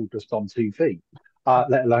god awful just on 2 feet,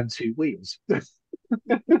 let alone two wheels.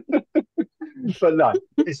 But no,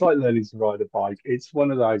 it's like learning to ride a bike. It's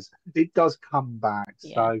one of those. It does come back.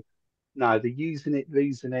 Yeah. So no, the using it,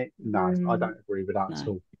 losing it. No, I don't agree with that at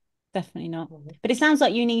No, all. definitely not. But it sounds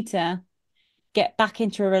like you need to get back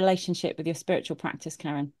into a relationship with your spiritual practice,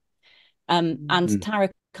 Karen. And tarot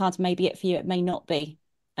cards may be it for you, it may not be.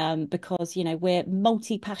 Because we're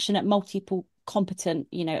multi-passionate, multiple competent,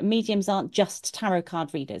 mediums aren't just tarot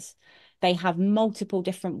card readers. They have multiple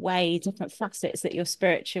different ways, different facets that your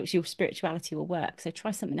spirituality will work. So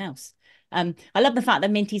try something else. I love the fact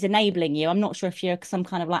that Minty's enabling you. I'm not sure if you're some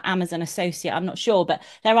kind of like Amazon associate. I'm not sure, but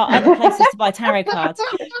there are other places to buy tarot cards.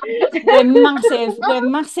 We're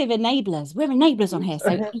massive enablers. We're enablers on here.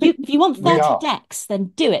 So if you want 30 decks,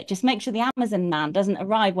 then do it. Just make sure the Amazon man doesn't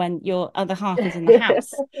arrive when your other half is in the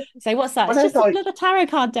house. So what's that? Well, It's just another tarot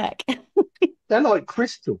card deck. They're like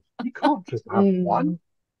crystal. You can't just have one.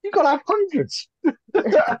 You've got to have hundreds.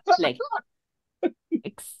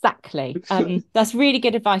 Exactly. That's really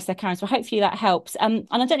good advice there, Karen. So hopefully that helps. And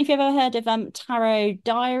I don't know if you've ever heard of tarot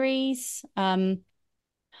diaries.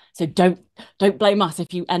 So don't blame us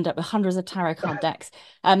if you end up with hundreds of tarot card decks.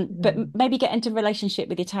 But maybe get into relationship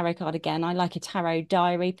with your tarot card again. I like a tarot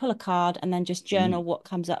diary. Pull a card and then just journal what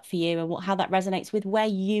comes up for you and how that resonates with where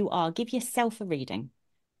you are. Give yourself a reading.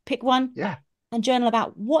 Pick one. Yeah. And journal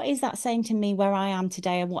about what is that saying to me where I am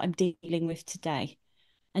today and what I'm dealing with today.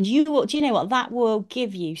 And do you know what? That will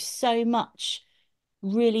give you so much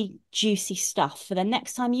really juicy stuff for the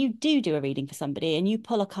next time you do a reading for somebody and you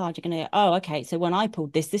pull a card. You're going to go, oh, okay, so when I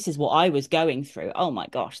pulled this is what I was going through. Oh my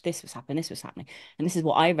gosh, this was happening, and this is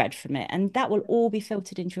what I read from it. And that will all be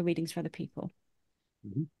filtered into your readings for other people.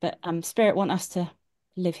 But Spirit want us to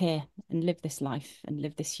live here and live this life and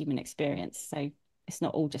live this human experience. So it's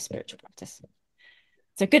not all just spiritual practice.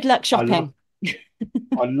 So good luck shopping.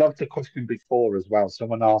 I love the question before as well.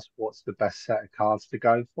 Someone asked, what's the best set of cards to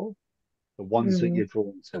go for? The ones that you're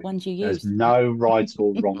drawn to. The ones you There's use. no right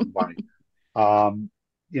or wrong way.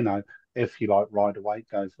 If you like Rider Waite,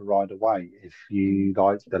 go for Rider Waite. If you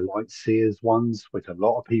like the Light Seers ones, which a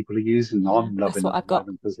lot of people are using, I'm loving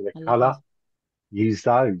them because of the colour. Use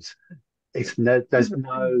those. There's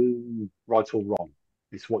no right or wrong.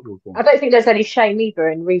 It's what you're doing. I don't think there's any shame either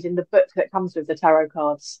in reading the book that comes with the tarot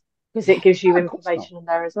cards because it gives you information in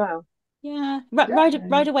there as well. Yeah,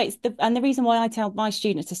 Rider Waite's and the reason why I tell my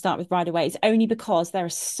students to start with Rider Waite is only because there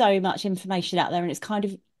is so much information out there and it's kind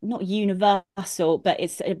of not universal, but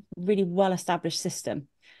it's a really well-established system.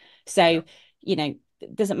 So, it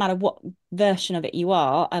doesn't matter what version of it you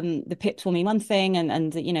are. The pips will mean one thing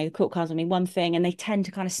and the court cards will mean one thing, and they tend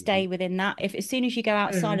to kind of stay within that. If as soon as you go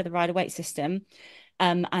outside of the Rider Waite system,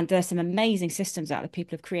 and there's some amazing systems out that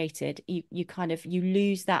people have created, you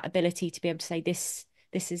lose that ability to be able to say this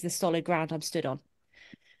is the solid ground I'm stood on.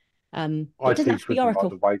 I teach with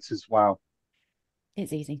Rider Waite as well.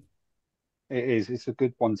 It's easy. It is. It's a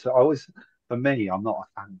good one for me, I'm not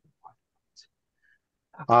a fan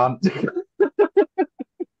of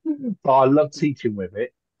but I love teaching with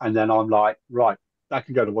it. And then I'm like, right, that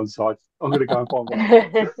can go to one side. I'm going to go and find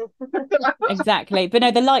one. Exactly. But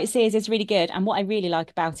no, the Light Seers is really good. And what I really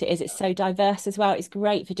like about it is it's so diverse as well. It's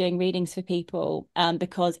great for doing readings for people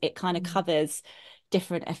because it kind of covers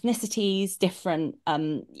different ethnicities, different,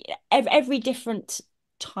 every different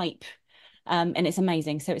type. And it's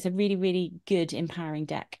amazing. So it's a really, really good, empowering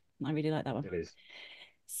deck. I really like that one. It is.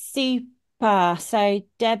 Super. So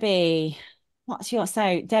Debbie,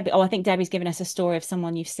 Debbie, I think Debbie's given us a story of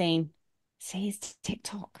someone you've seen. See, it's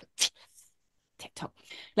TikTok.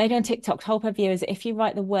 Lady on TikTok told her viewers that if you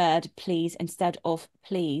write the word please instead of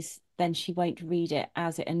please, then she won't read it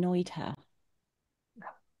as it annoyed her.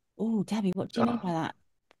 Oh, Debbie, what do you mean by that?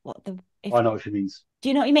 I know what she means. Do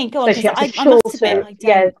you know what you mean? Go on. So I must admit, I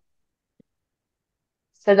don't.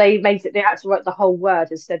 So they had to write the whole word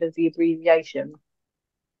instead of the abbreviation.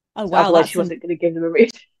 Oh, wow. Otherwise, she wasn't going to give them a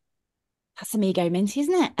read. That's some ego, Minty,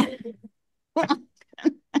 isn't it?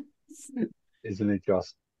 Isn't it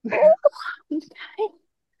just? Oh, okay.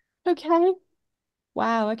 Okay.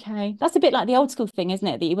 Wow, okay. That's a bit like the old school thing, isn't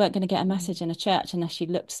it? That you weren't going to get a message in a church unless you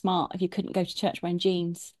looked smart, if you couldn't go to church wearing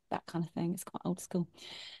jeans, that kind of thing. It's quite old school.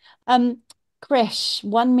 Um, Krish,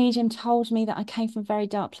 one medium told me that I came from a very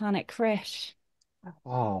dark planet. Krish,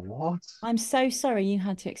 Oh, what? I'm so sorry you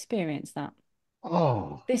had to experience that.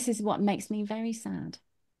 Oh, This is what makes me very sad.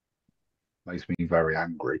 makes me very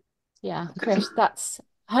angry. Yeah, Krish, that's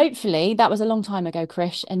hopefully that was a long time ago,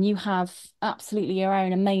 Krish, and you have absolutely your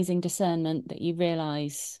own amazing discernment that you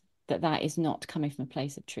realize that that is not coming from a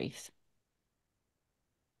place of truth.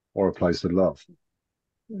 Or a place of love.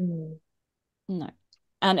 Mm. No.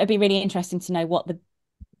 And it'd be really interesting to know what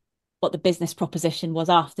the business proposition was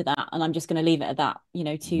after that. And I'm just going to leave it at that, to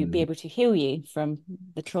be Mm. able to heal you from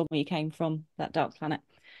the trauma you came from, that dark planet.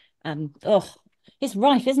 Oh, it's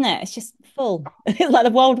rife, isn't it? It's just full. It's like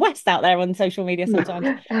the Wild West out there on social media sometimes.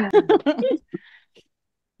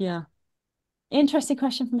 Yeah. Interesting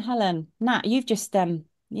question from Helen. Nat, you've just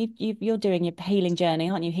you're doing your healing journey,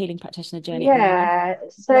 aren't you? Healing practitioner journey at the moment. Yeah.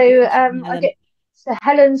 Love the So question from I Helen. get so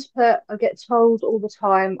Helen's put I get told all the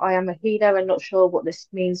time I am a healer and not sure what this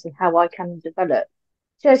means and how I can develop.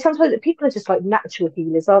 So sometimes people are just like natural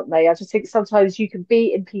healers, aren't they? I just think sometimes you can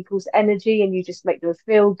be in people's energy and you just make them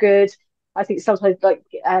feel good. I think sometimes like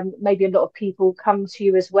maybe a lot of people come to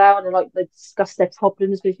you as well and like they discuss their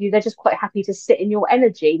problems with you. They're just quite happy to sit in your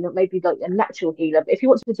energy, not maybe like a natural healer. But if you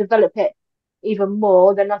want to develop it even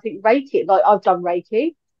more, then I think Reiki, like I've done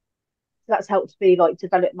Reiki, that's helped me like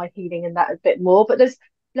develop my healing and that a bit more. But there's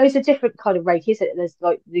loads of different kind of Reiki. There's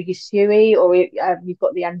like the Usui, or you've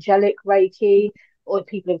got the angelic Reiki, or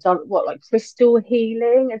people have done what like crystal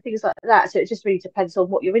healing and things like that. So it just really depends on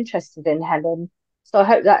what you're interested in, Helen. So I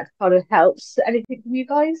hope that kind of helps. Anything from you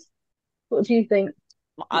guys? What do you think?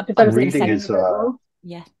 I Develop was your going to Reading say, healing a is bit more.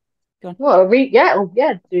 yeah, go on. Well, yeah, oh,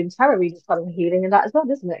 yeah, doing tarot readings, kind of healing and that as well,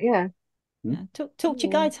 isn't it? Yeah. hmm? Yeah, talk to your Yeah.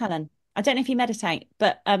 guides, Helen. I don't know if you meditate,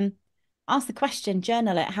 but ask the question,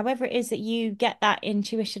 journal it, however it is that you get that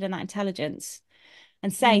intuition and that intelligence,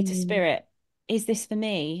 and say to Mm. spirit, is this for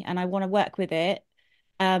me? And I want to work with it.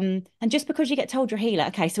 And just because you get told you're a healer,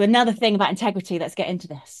 okay, so another thing about integrity, let's get into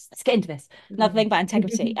this. Let's get into this. Another thing about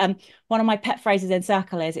integrity. One of my pet phrases in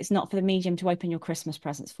Circle is it's not for the medium to open your Christmas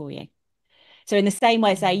presents for you. So in the same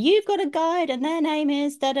way, say, you've got a guide and their name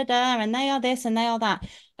is da da da, and they are this and they are that.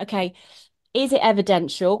 Okay, is it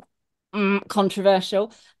evidential?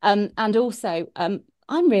 Controversial. And also,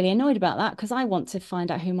 I'm really annoyed about that because I want to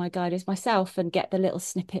find out who my guide is myself and get the little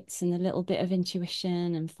snippets and the little bit of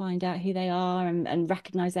intuition and find out who they are and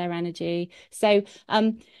recognize their energy. So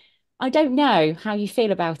I don't know how you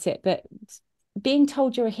feel about it, but being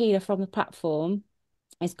told you're a healer from the platform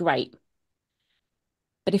is great.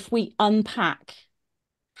 But if we unpack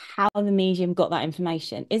how the medium got that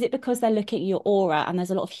information, is it because they're looking at your aura and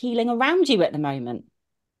there's a lot of healing around you at the moment?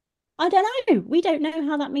 I don't know. We don't know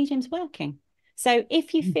how that medium's working. So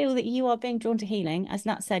if you feel that you are being drawn to healing, as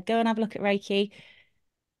Nat said, go and have a look at Reiki.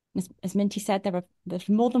 As Minty said, there's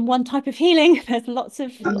more than one type of healing. There's lots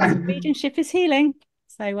of mediumship is healing.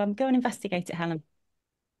 So go and investigate it, Helen.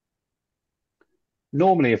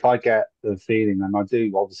 Normally, if I get the feeling, and I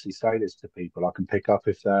do obviously say this to people, I can pick up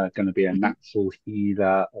if they're going to be a Mhm, natural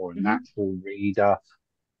healer or a mhm. natural reader.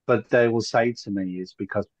 But they will say to me, it's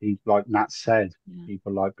because people, like Nat said, Yeah.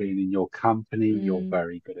 people like being in your company, you're Mm,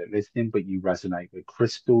 very good at listening, but you resonate with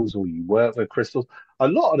crystals or you work with crystals. A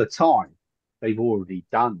lot of the time, they've already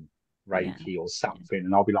done yeah. Reiki or Yeah. something,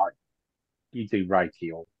 and I'll be like, you do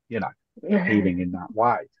Reiki or, Yeah. healing in that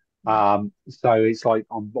way. Yeah. So it's like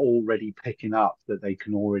I'm already picking up that they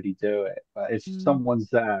can already do it. But if Mm, someone's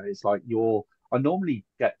there, it's like I normally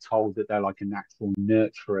get told that they're like a natural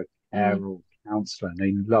nurturer, mm, carer, or counselor, and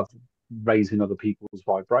they love raising other people's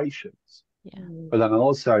vibrations. yeah. But then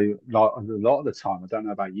also, like a lot of the time, I don't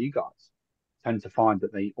know about you guys, tend to find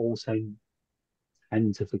that they also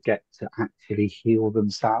tend to forget to actually heal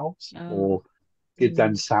themselves Oh, or give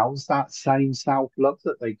themselves that same self-love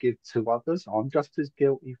that they give to others. I'm just as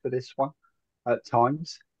guilty for this one at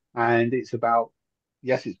times. And it's about,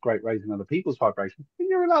 yes, it's great raising other people's vibrations, but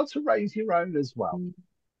you're allowed to raise your own as well. mm.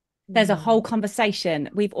 There's a whole conversation.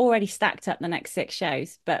 We've already stacked up the next 6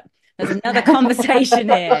 shows, but there's another conversation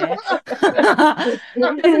here.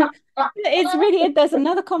 It's really there's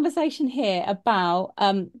another conversation here about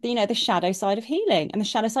the shadow side of healing and the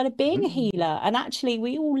shadow side of being a Mhm. healer. And actually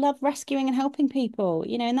we all love rescuing and helping people.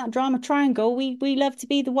 In that drama triangle, we love to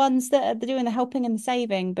be the ones that are doing the helping and the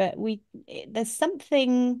saving, but there's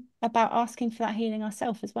something about asking for that healing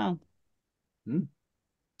ourselves as well.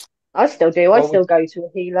 I still do. I Well, still go to a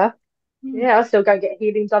healer. Yeah, I still go get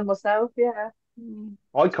healing done myself. Yeah. Mm.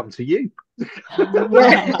 I come to you. Yeah.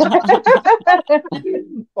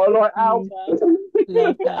 I like Love Alf. that.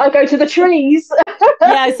 Love I that. go to the trees.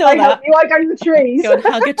 Yeah, I saw I help that. you. I go to the trees. Go and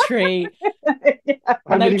hug a tree. Yeah. How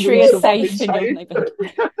No many tree reads is have I been safe in your saying? neighborhood.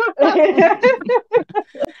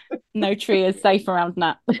 No tree is safe around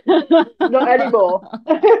Nat. Not anymore.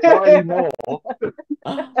 Not anymore.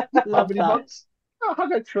 How Love many that. months? Oh,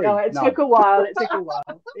 hug a No, tree. it No. took a while. It took a while.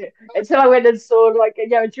 Yeah. Until I went and saw like a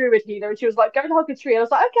druid healer, and she was like, "Go and hug a tree." I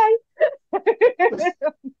was like, "Okay."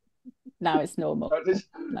 Now it's normal. Don't listen,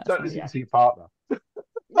 Now it's don't normal. listen Yeah. to your partner.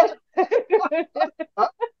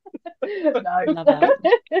 No. Love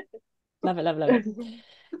it. Love it, love it, love it.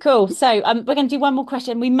 Cool. So we're going to do one more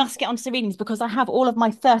question. We must get on to the readings because I have all of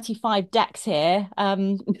my 35 decks here.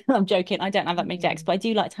 I'm joking. I don't have that many decks, but I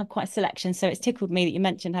do like to have quite a selection. So it's tickled me that you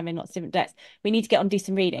mentioned having lots of different decks. We need to get on and do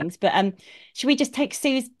some readings. But should we just take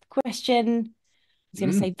Sue's question? I was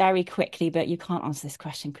going to say very quickly, but you can't answer this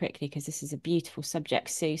question quickly because this is a beautiful subject,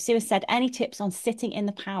 Sue. Sue has said, any tips on sitting in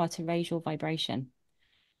the power to raise your vibration?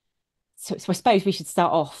 So I suppose we should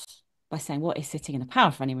start off by saying what is sitting in the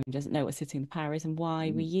power for anyone who doesn't know what sitting in the power is and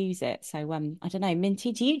why we use it. So I don't know,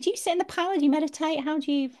 Minty, do you sit in the power? Do you meditate? How's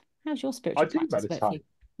your I spiritual do practice work for you? meditate.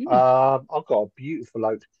 Mm. I've got a beautiful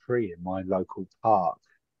oak tree in my local park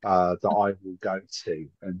that I will go to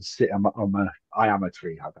and sit. I am a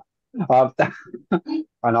tree hugger. Um,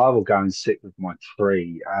 and I will go and sit with my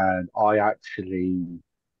tree, and I actually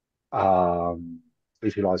um,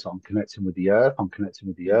 visualize I'm connecting with the earth. I'm connecting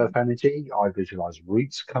with the earth Mm. energy. I visualize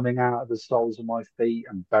roots coming out of the soles of my feet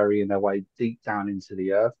and burying their way deep down into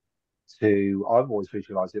the earth. I've always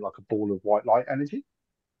visualized it like a ball of white light energy,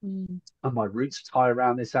 Mm. and my roots tie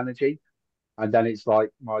around this energy, and then it's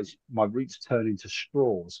like my roots turn into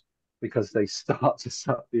straws because they start to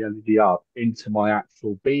suck the energy up into my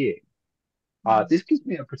actual being. Mm. This gives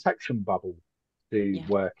me a protection bubble to Yeah.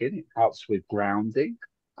 work in. It helps with grounding.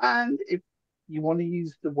 And if you want to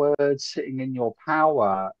use the word sitting in your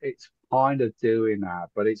power, it's kind of doing that,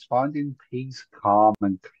 but it's finding peace, calm,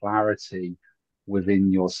 and clarity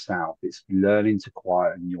within yourself. It's learning to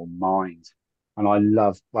quieten your mind. And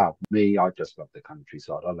well, me, I just love the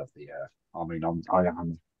countryside. I love the earth. I mean, I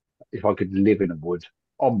am, if I could live in a wood,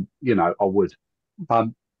 I would.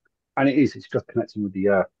 Um, and it's just connecting with the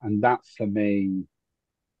earth. And that for me,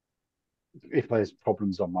 if there's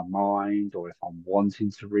problems on my mind, or if I'm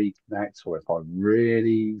wanting to reconnect, or if I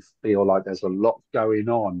really feel like there's a lot going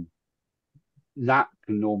on, that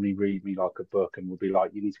can normally read me like a book and will be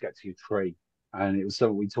like, you need to get to your tree. And it was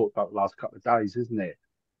something we talked about the last couple of days, isn't it?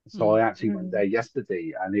 So I Mm. actually went there Mm.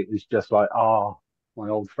 yesterday, and it was just like, oh, my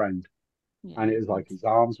old friend. Yeah. And it was like his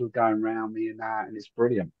arms were going around me and that, and it's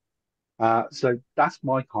brilliant. So that's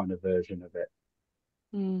my kind of version of it.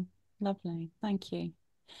 Mm. Lovely. Thank you.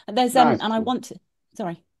 There's No, and I want to,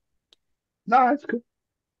 sorry. no, it's cool.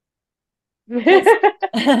 Let's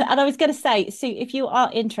and I was going to say, Sue, if you are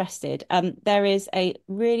interested, there is a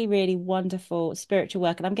really, really wonderful spiritual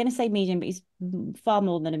work, and I'm going to say medium, but he's far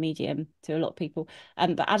more than a medium to a lot of people.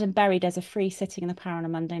 But Adam Berry does a free sitting in the power on a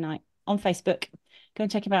Monday night on Facebook. Go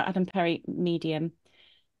and check him out, Adam Berry Medium.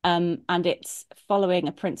 And it's following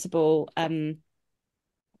a principle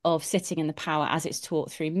of sitting in the power as it's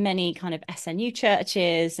taught through many kind of SNU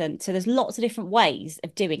churches, and so there's lots of different ways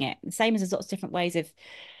of doing it. The same as there's lots of different ways of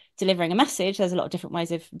delivering a message, there's a lot of different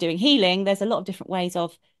ways of doing healing, there's a lot of different ways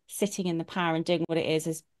of sitting in the power and doing what it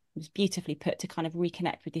is beautifully put to kind of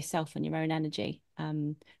reconnect with yourself and your own energy,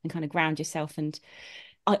 and kind of ground yourself. And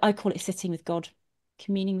I call it sitting with God,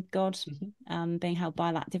 communing with God, Mhm. being held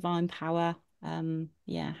by that divine power.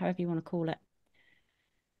 Yeah, however you want to call it.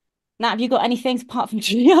 Now, have you got anything apart from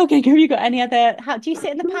yoga? Have you got any other? How do you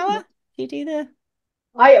sit in the power? Do you do the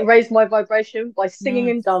I raise my vibration by singing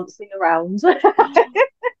and nice? dancing around.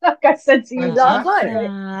 Like I said to you last night, Fantastic. it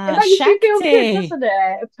Ah, makes you feel good, Shakti. doesn't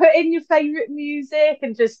it? Put in your favourite music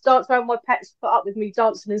and just dance around. My pet's put up with me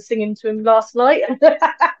dancing and singing to him last night. That's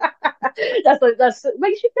it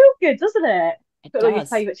makes you feel good, doesn't it? It Put on your does.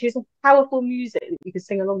 favourite. She's powerful music that you can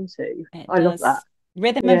sing along to. It I love that. does.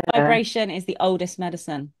 Rhythm and Yeah. vibration is the oldest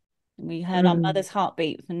medicine. We heard our Mm. mother's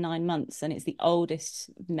heartbeat for 9 months, and it's the oldest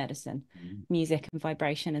medicine. Mm. Music and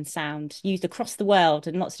vibration and sound used across the world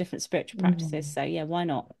and lots of different spiritual practices. Mm. So yeah, why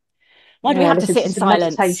not? Why do we Yeah, have to listen sit to in some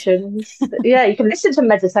silence? meditations. Yeah, you can listen to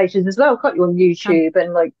meditations as well, can't you, on Can YouTube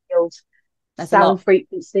and like build there's a sound lot.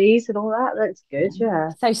 frequencies and all that. That's Yeah. good, yeah.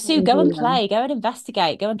 So I Sue, go enjoy and them. play, go and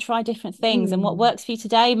investigate, go and try different things. And what Mm. works for you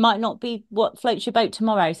today might not be what floats your boat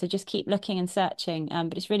tomorrow. So just keep looking and searching.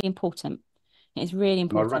 But it's really important. It's really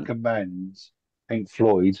And I important. recommend Pink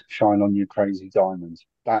Floyd, Shine On You Crazy Diamond.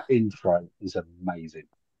 That intro is amazing.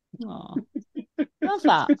 Oh, love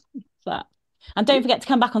that. Love that. And don't forget to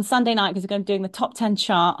come back on Sunday night because we're going to be doing the top 10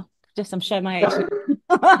 chart. Just I'm showing my age.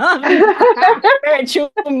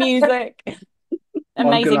 Spiritual music. I'm gonna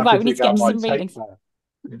Amazing. have to Right, we need dig to get out into my some tape readings. now.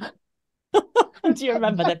 Do you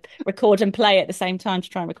remember the record and play at the same time to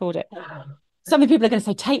try and record it? Some of the people are going to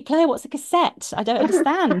say, tape player, what's a cassette? I don't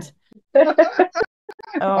understand.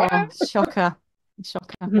 Oh, shocker.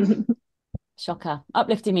 Shocker. Shocker.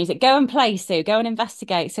 Uplifting music. Go and play, Sue. Go and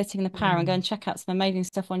investigate Sitting in the Power and go and check out some amazing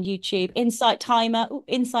stuff on YouTube. Insight Timer. Ooh,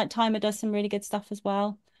 Insight Timer does some really good stuff as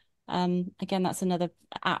well. Again, that's another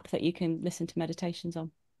app that you can listen to meditations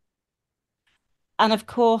on. And of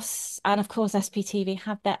course, SPtv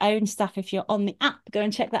have their own stuff. If you're on the app, go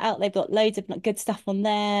and check that out. They've got loads of good stuff on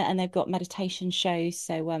there, and they've got meditation shows.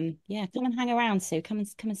 So yeah, come and hang around, Sue. Come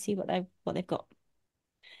and see what they've got.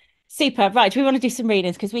 Super. Right, do we want to do some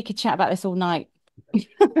readings? Because we could chat about this all night.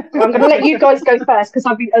 I'm going to let you guys go first because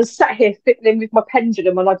I was sat here fiddling with my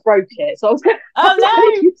pendulum and I broke it. So I was going Oh to let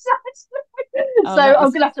no! you Oh, so that I'm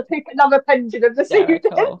is going to have to pick another pendulum this evening.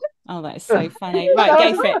 hysterical. Oh, that is so funny. So Right, go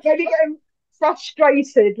I'm for it. really getting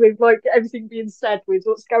frustrated with like everything being said with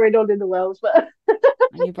what's going on in the world. But And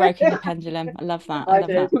you're broken the pendulum. I love that. I I love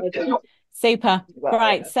did, that. I did. Super. Well,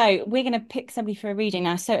 Right, so we're going to pick somebody for a reading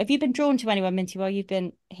now. So have you been drawn to anyone, Minty, while you've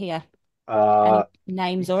been here? Uh, Any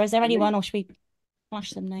names, or is there anyone, or should we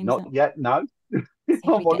flash some names Not up? yet, no. See if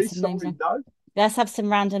we I'm get only some names sorry, in. no. Let's have some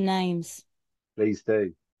random names. Please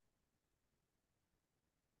do.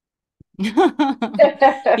 You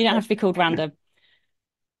don't have to be called random.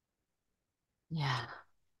 Yeah.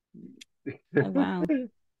 Oh, wow. Do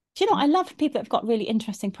you know what? I love people that have got really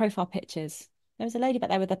interesting profile pictures. There was a lady back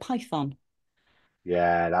there with a python.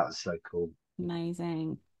 Yeah, that was so cool.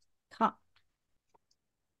 Amazing. Cut.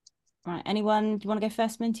 Right. Anyone? Do you want to go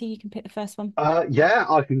first, Minty? You can pick the first one. Yeah,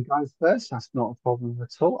 I can go first. That's not a problem at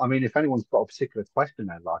all. I mean, if anyone's got a particular question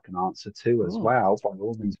they'd like an answer to as Oh. well, by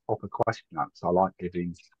all means, pop a question up. So I like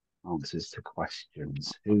giving answers to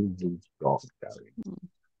questions. Who we've got going?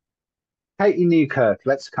 Katie Newkirk,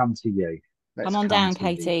 let's come to you. Come Let's on come down, to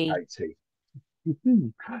you, Katie. Katie.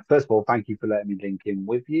 First of all, thank you for letting me link in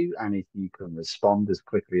with you. And if you can respond as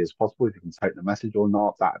quickly as possible, if you can take the message or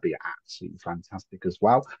not, that'd be absolutely fantastic as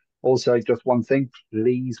well. Also, just one thing,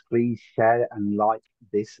 please share and like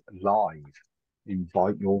this live.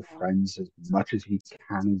 Invite your friends as much as you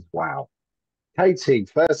can as well. Katie,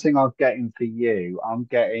 first thing I'm getting for you, I'm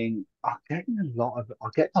getting a lot of, I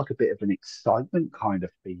get like a bit of an excitement kind of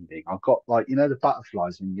feeling. I've got like, the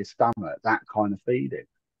butterflies in your stomach, that kind of feeling.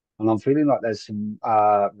 And I'm feeling like there's some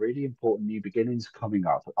really important new beginnings coming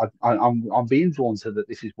up. I'm being drawn to that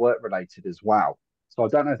this is work related as well. So I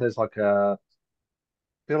don't know if there's like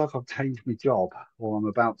feel like I've changed my job or I'm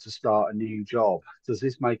about to start a new job. Does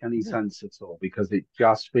this make any sense at all? Because it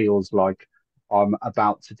just feels like I'm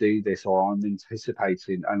about to do this or I'm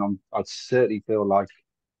anticipating and I certainly feel like,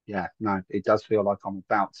 yeah, no, it does feel like I'm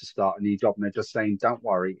about to start a new job. And they're just saying, don't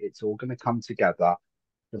worry, it's all going to come together.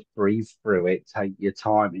 Just breathe through it, take your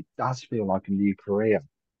time. It does feel like a new career.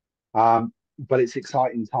 But it's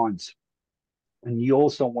exciting times and you're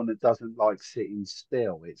someone that doesn't like sitting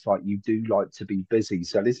still. It's like you do like to be busy.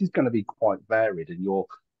 So this is going to be quite varied, and you're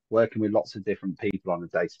working with lots of different people on a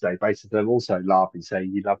day-to-day basis. They're also laughing,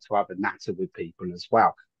 saying you love to have a natter with people as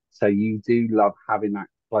well. So you do love having that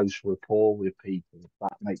close rapport with people, if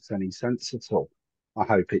that makes any sense at all. I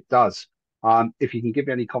hope it does. If you can give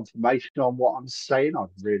me any confirmation on what I'm saying, I'd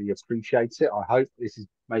really appreciate it. I hope this is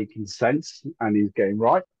making sense and is getting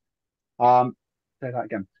right. Um, say that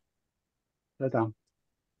again. Slow down.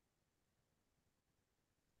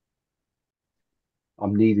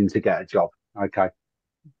 I'm needing to get a job. Okay.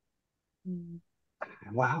 Mm.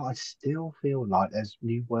 Wow, I still feel like there's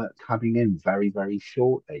new work coming in very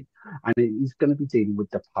shortly. And it is going to be dealing with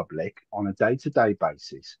the public on a day-to-day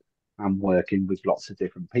basis and working with lots of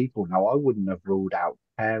different people. Now, I wouldn't have ruled out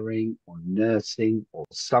caring or nursing or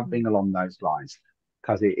something along those lines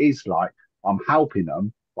because it is like I'm helping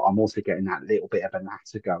them, but I'm also getting that little bit of a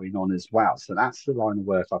natter going on as well. So that's the line of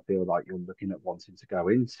work I feel like you're looking at wanting to go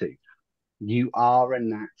into. You are a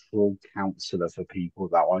natural counselor for people,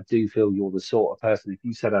 though. I do feel you're the sort of person, if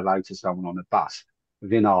you said hello to someone on a bus,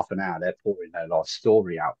 within half an hour, they're pouring their life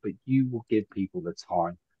story out, but you will give people the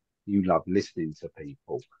time. You love listening to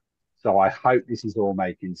people. So I hope this is all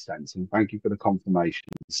making sense. And thank you for the confirmation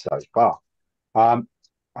so far. Um,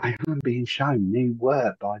 I am being shown new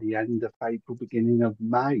work by the end of April, beginning of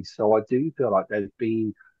May. So I do feel like there's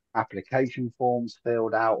been application forms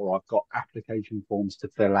filled out, or I've got application forms to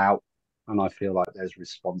fill out And I feel like there's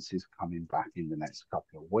responses coming back in the next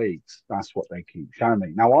couple of weeks. That's what they keep showing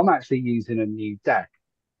me. Now, I'm actually using a new deck,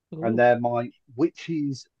 and Ooh. they're my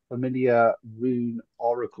Witch's Familiar Rune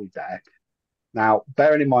Oracle deck. Now,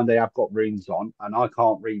 bearing in mind they have got runes on, and I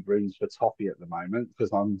can't read runes for Toffee at the moment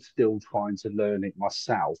because I'm still trying to learn it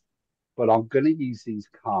myself. But I'm going to use these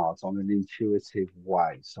cards on an intuitive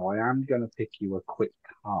way. So I am going to pick you a quick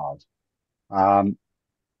card. Um,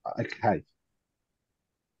 okay.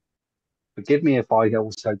 Forgive me if I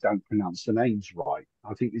also don't pronounce the names right.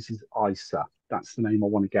 I think this is Isa. That's the name I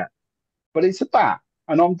want to get. But it's a bat.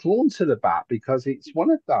 And I'm drawn to the bat because it's one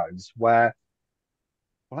of those where,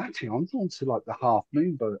 well, actually, I'm drawn to like the half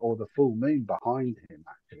moon or the full moon behind him,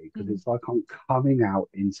 actually, because Mm. it's like I'm coming out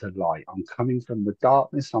into light. I'm coming from the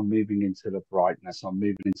darkness. I'm moving into the brightness. I'm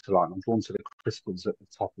moving into light. I'm drawn to the crystals at the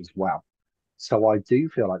top as well. So I do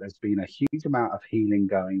feel like there's been a huge amount of healing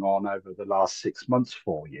going on over the last 6 months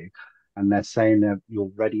for you. And they're saying that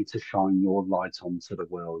you're ready to shine your light onto the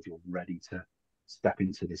world. You're ready to step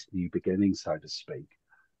into this new beginning, so to speak.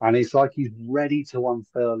 And it's like he's ready to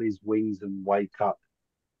unfurl his wings and wake up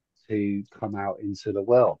to come out into the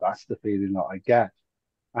world. That's the feeling that I get.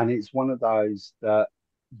 And it's one of those that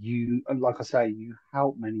and like I say, you're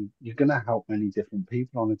going to help many different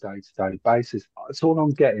people on a day-to-day basis. That's all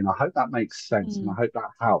I'm getting. I hope that makes sense and I Mm. hope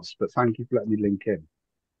that helps. But thank you for letting me link in.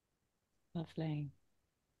 Lovely.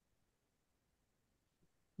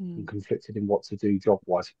 I'm Mm. conflicted in what to do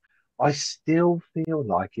job-wise. I still feel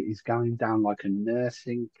like it is going down like a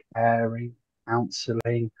nursing, caring,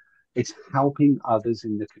 counselling. It's helping others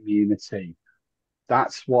in the community.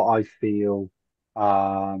 That's what I feel.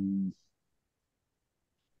 Um,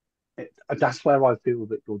 that's where I feel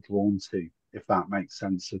that you're drawn to, if that makes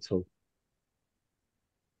sense at all.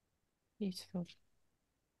 Beautiful.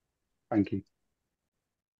 Thank you.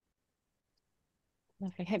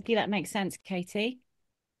 Lovely. Hopefully that makes sense, Katie.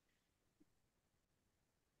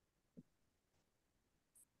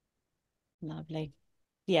 Lovely.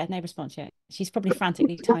 Yeah, no response yet. She's probably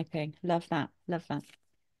frantically typing. Love that. Love that.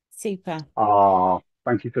 Super. Ah,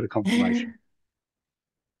 thank you for the confirmation.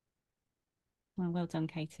 Well done,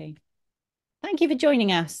 Katie. Thank you for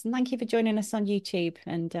joining us. And thank you for joining us on YouTube.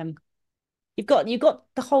 And you've got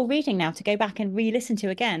the whole reading now to go back and re-listen to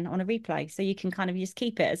again on a replay. So you can kind of just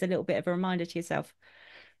keep it as a little bit of a reminder to yourself.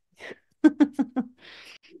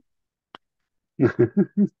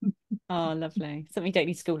 Oh, lovely. Something you don't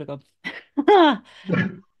need school of.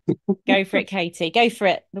 Go for it, Katie. Go for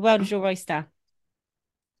it. The world is your oyster.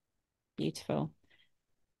 Beautiful.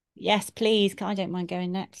 Yes, please. I don't mind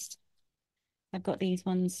going next. I've got these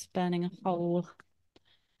ones burning a hole.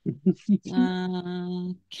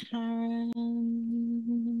 Karen,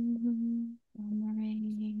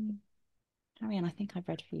 Marie, Marianne, I think I've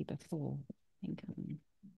read for you before. I think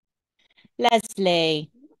Leslie.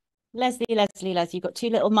 Leslie, you've got two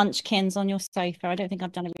little munchkins on your sofa. I don't think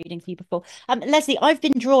I've done a reading for you before. Leslie, I've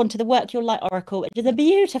been drawn to the Work Your Light Oracle, which is a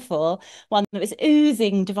beautiful one that was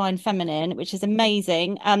oozing divine feminine, which is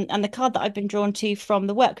amazing. And the card that I've been drawn to from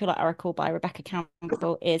the Work Your Light Oracle by Rebecca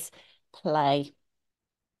Campbell is Play.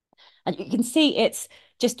 And you can see it's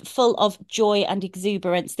just full of joy and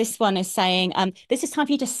exuberance. This one is saying, this is time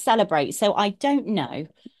for you to celebrate. So I don't know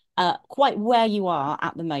quite where you are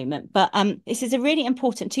at the moment, but this is a really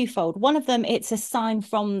important twofold. One of them, it's a sign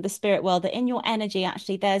from the spirit world that in your energy,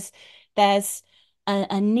 actually, there's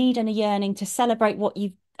a need and a yearning to celebrate what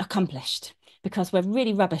you've accomplished. Because we're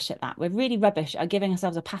really rubbish at that. We're really rubbish at giving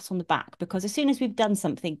ourselves a pat on the back. Because as soon as we've done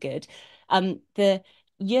something good, the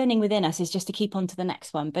yearning within us is just to keep on to the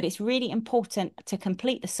next one. But it's really important to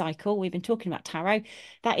complete the cycle. We've been talking about tarot.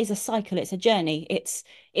 That is a cycle. It's a journey. It's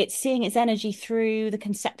seeing its energy through the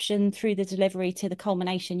conception, through the delivery to the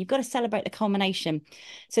culmination. You've got to celebrate the culmination.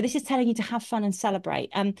 So this is telling you to have fun and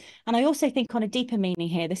celebrate. And I also think on a deeper meaning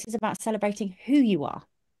here, this is about celebrating who you are.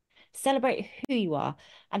 Celebrate who you are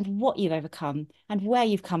and what you've overcome and where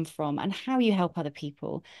you've come from and how you help other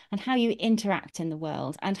people and how you interact in the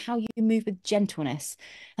world and how you move with gentleness.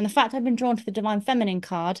 And the fact I've been drawn to the Divine Feminine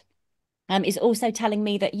card is also telling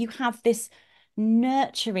me that you have this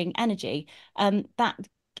nurturing energy that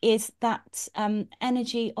is that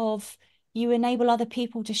energy of you enable other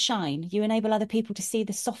people to shine. You enable other people to see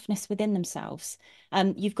the softness within themselves.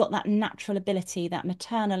 You've got that natural ability, that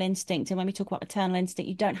maternal instinct. And when we talk about maternal instinct,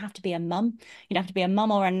 you don't have to be a mum. You don't have to be a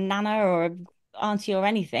mum or a nana or a auntie or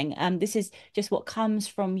anything. This is just what comes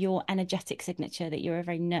from your energetic signature, that you're a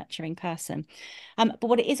very nurturing person. But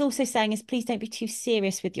what it is also saying is, please don't be too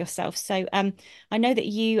serious with yourself. So I know that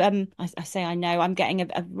you, I say I know, I'm getting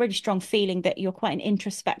a really strong feeling that you're quite an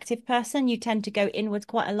introspective person. You tend to go inwards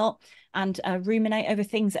quite a lot and ruminate over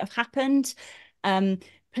things that have happened.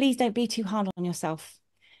 Please don't be too hard on yourself.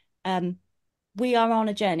 We are on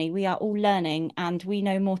a journey. We are all learning, and we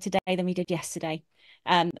know more today than we did yesterday.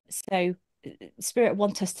 So Spirit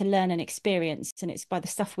wants us to learn and experience, and it's by the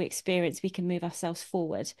stuff we experience we can move ourselves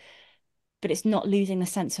forward. But it's not losing the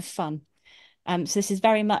sense of fun. So this is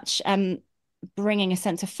very much bringing a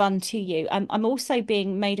sense of fun to you. I'm also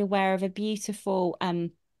being made aware of a beautiful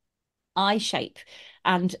eye shape,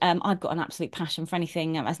 and I've got an absolute passion for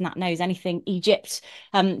anything, as Nat knows, anything Egypt.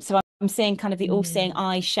 So I'm seeing kind of the all-seeing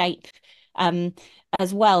eye shape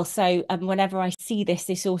as well. So whenever I see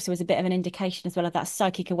this also is a bit of an indication as well of that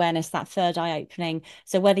psychic awareness, that third eye opening.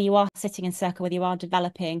 So whether you are sitting in circle, whether you are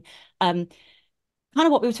developing, kind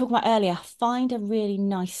of what we were talking about earlier, find a really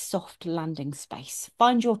nice soft landing space.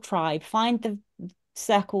 Find your tribe, find the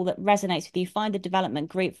circle that resonates with you, find the development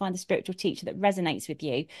group, find the spiritual teacher that resonates with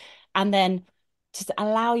you, and then just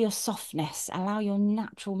allow your softness, allow your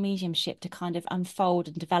natural mediumship to kind of unfold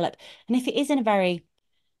and develop. And if it is in a very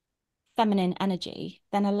feminine energy,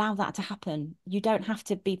 then allow that to happen. You don't have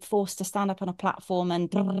to be forced to stand up on a platform and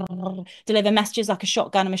deliver messages like a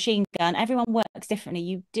shotgun, a machine gun. Everyone works differently.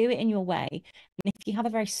 You do it in your way. And if you have a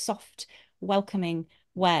very soft, welcoming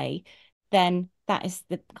way, then that is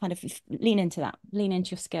the kind of, lean into that, lean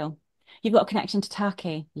into your skill. You've got a connection to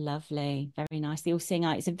Turkey. Lovely. Very nice. The all-seeing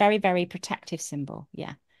eye. It's a very, very protective symbol.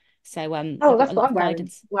 Yeah. So oh, you've got that's a what lot I'm of wearing.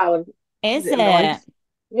 guidance. Wow. Is it? Nice?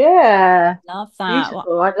 Yeah. Love that.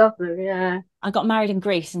 Beautiful. I love them. Yeah. I got married in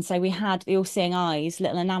Greece, and so we had the all-seeing eyes,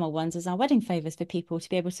 little enamel ones, as our wedding favors for people to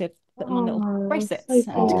be able to put them on little bracelets So and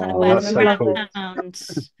to kind of Oh, wear that's them so cool. around.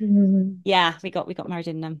 Mm. Yeah, we got married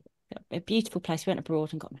in a beautiful place. We went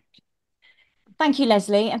abroad and got married. Thank you,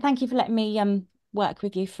 Leslie, and thank you for letting me work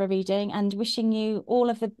with you for a reading, and wishing you all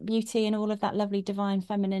of the beauty and all of that lovely divine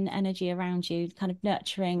feminine energy around you, kind of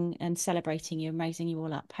nurturing and celebrating you and raising you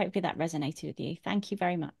all up. Hopefully that resonated with you. Thank you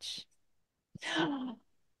very much. Oh,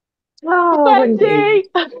 Wendi.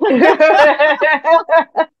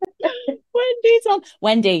 Wendy's on.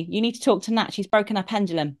 Wendi, you need to talk to Nat. She's broken her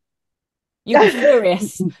pendulum. You'll be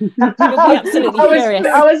furious. You'll be absolutely furious.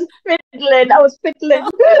 I was fiddling.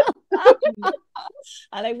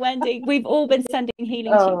 Hello, Wendi. We've all been sending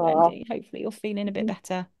healing to you, Wendi. Hopefully you're feeling a bit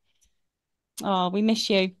better. Oh, we miss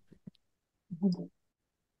you.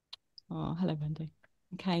 Oh, hello, Wendi.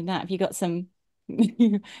 Okay, Nat, have you got some?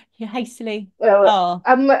 You're hastily. Well,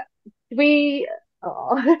 we.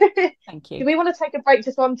 Oh. Thank you. Do we want to take a break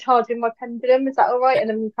just while I'm charging my pendulum? Is that all right? And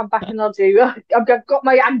then we'll come back and I'll do. I've got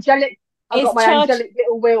my angelic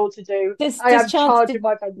little wheel to do. I am charging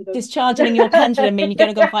my pendulum. Does charging your pendulum mean you're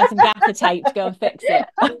going to go find some gaffer tape to go and fix it?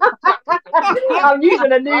 I'm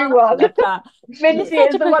using a new one. Vinci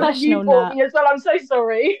is the one that you bought me as well. I'm so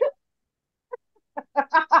sorry.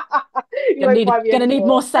 You're gonna need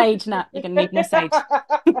more sage, Nat. You're gonna need more sage.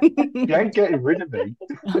 You ain't getting rid of me.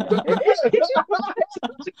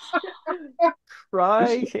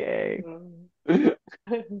 Crikey.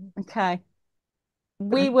 Okay.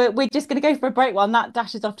 We're just gonna go for a break while Nat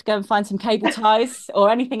dashes off to go and find some cable ties or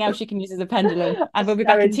anything else you can use as a pendulum. And we'll be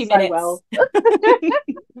back in 2 minutes. Well.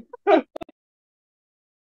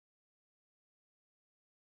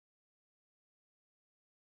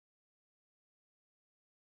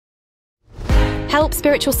 Help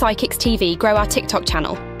Spiritual Psychics TV grow our TikTok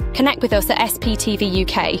channel. Connect with us at SPtv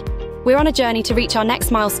UK. We're on a journey to reach our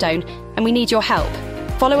next milestone, and we need your help.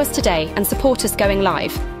 Follow us today and support us going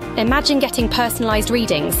live. Imagine getting personalised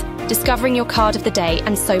readings, discovering your card of the day,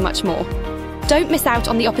 and so much more. Don't miss out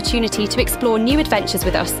on the opportunity to explore new adventures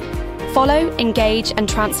with us. Follow, engage, and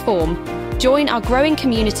transform. Join our growing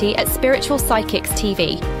community at Spiritual Psychics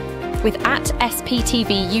TV with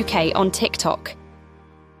 @SPtv UK on TikTok.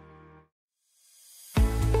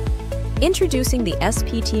 Introducing the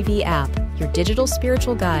SPtv app, your digital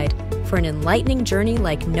spiritual guide for an enlightening journey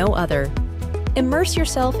like no other. Immerse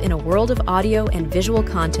yourself in a world of audio and visual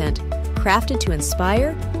content crafted to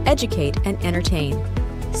inspire, educate, and entertain.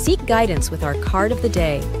 Seek guidance with our card of the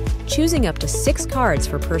day, choosing up to 6 cards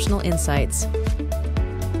for personal insights.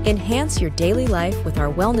 Enhance your daily life with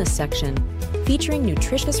our wellness section, featuring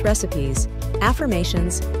nutritious recipes,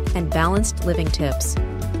 affirmations, and balanced living tips.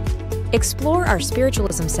 Explore our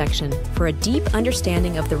spiritualism section for a deep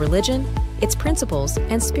understanding of the religion, its principles,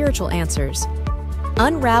 and spiritual answers.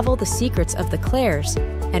 Unravel the secrets of the clairs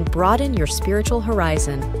and broaden your spiritual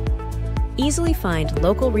horizon. easily find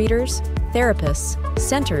local readers, therapists,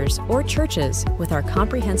 centers, or churches with our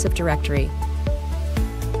comprehensive directory.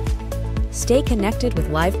 Stay connected with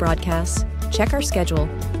live broadcasts, check our schedule,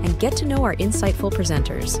 and get to know our insightful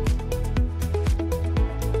presenters.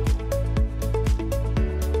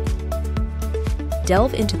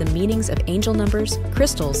 Delve into the meanings of angel numbers,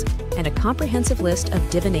 crystals, and a comprehensive list of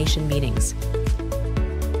divination meanings.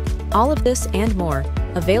 All of this and more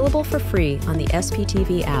available for free on the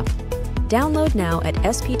SPtv app. Download now at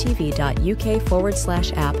sptv.uk/app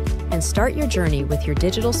and start your journey with your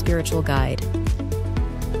digital spiritual guide.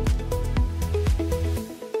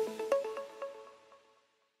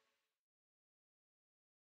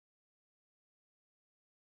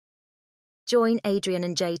 Join Adrian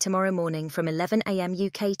and Jay tomorrow morning from 11 a.m.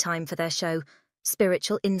 UK time for their show,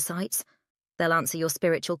 Spiritual Insights. They'll answer your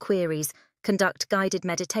spiritual queries, conduct guided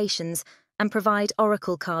meditations, and provide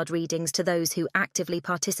oracle card readings to those who actively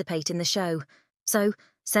participate in the show. So,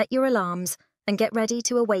 set your alarms and get ready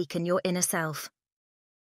to awaken your inner self.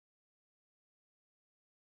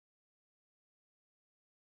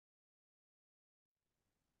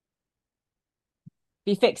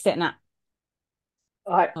 You fixed it, Nat.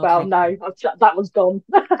 Right, Okay. well, no, that one's gone.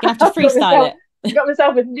 You have to freestyle it. I've got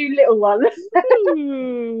myself a new little one.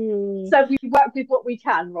 So we work with what we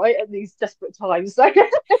can, right, at these desperate times. So. Do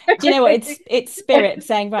you know what? It's spirit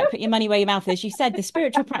saying, right, put your money where your mouth is. You said the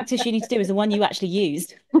spiritual practice you need to do is the one you actually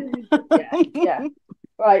used. yeah.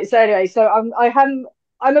 Right. So anyway,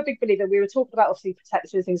 I'm a big believer. We were talking about obviously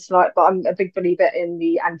protection and things tonight, but I'm a big believer in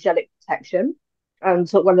the angelic protection. So I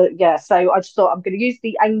just thought I'm going to use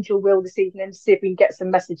the angel wheel this evening to see if we can get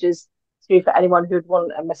some messages through for anyone who would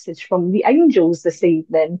want a message from the angels this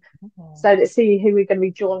evening. Oh. So let's see who we're going to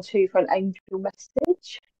be drawn to for an angel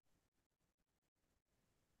message.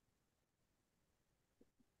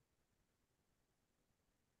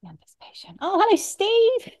 Anticipation. Oh, hello,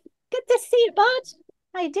 Steve. Good to see you, bud.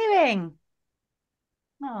 How you doing?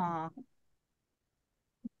 Oh.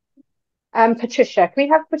 Patricia, can we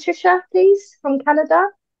have Patricia, please, from Canada?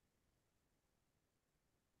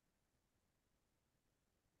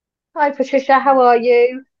 Hi, Patricia, how are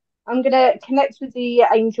you? I'm going to connect with the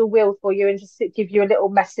angel wheel for you and just give you a little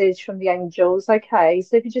message from the angels. Okay,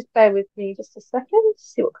 so if you just bear with me just a second,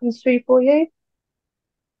 see what comes through for you.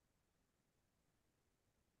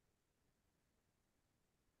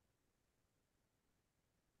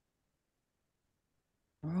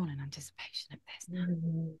 We're all in anticipation of this now.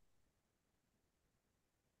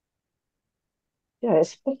 Yeah,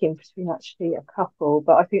 it's picking between actually a couple,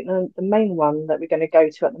 but I think the main one that we're going to go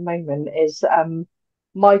to at the moment is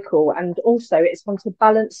Michael, and also it's one to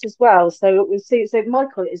balance as well. So we'll see. So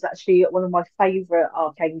Michael is actually one of my favourite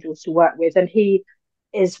archangels to work with, and he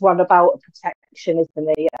is one about protection,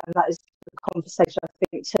 isn't he? And that is the conversation I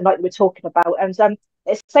think tonight we're talking about. And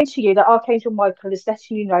it's saying to you that Archangel Michael is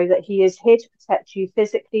letting you know that he is here to protect you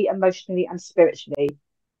physically, emotionally, and spiritually.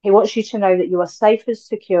 He wants you to know that you are safe and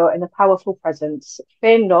secure in a powerful presence.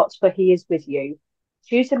 Fear not, for he is with you.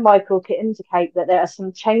 Choosing Michael can indicate that there are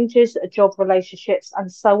some changes, job relationships,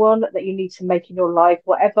 and so on that you need to make in your life.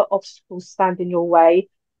 Whatever obstacles stand in your way,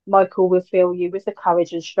 Michael will fill you with the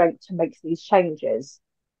courage and strength to make these changes.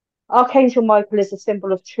 Archangel Michael is a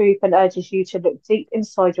symbol of truth and urges you to look deep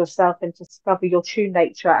inside yourself and discover your true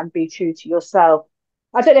nature and be true to yourself.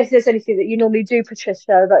 I don't know if there's anything that you normally do,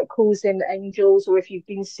 Patricia, like calls in angels, or if you've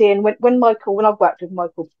been seeing when I've worked with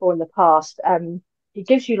Michael before in the past, he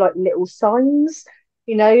gives you like little signs,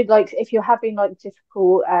 like if you're having like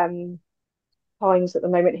difficult times at the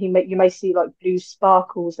moment, you may see like blue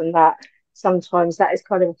sparkles and that. Sometimes that is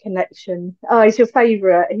kind of a connection. Oh, he's your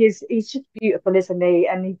favourite. He's just beautiful, isn't he?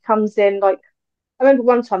 And he comes in like, I remember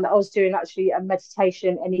one time that I was doing actually a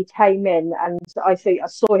meditation and he came in and I think I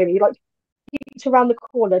saw him. He like peeked around the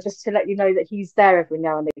corner just to let you know that he's there every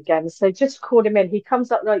now and again. So just call him in. He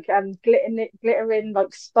comes up like glittering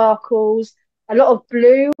like sparkles, a lot of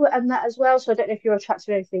blue and that as well. So I don't know if you're attracted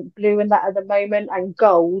to anything blue in that at the moment, and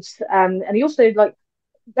gold. And he also like,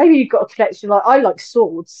 maybe you've got a connection. Like I like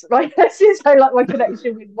swords. Like this is like my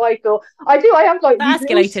connection with Michael. I have like these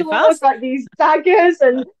little swords, like these daggers,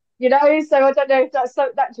 and so I don't know if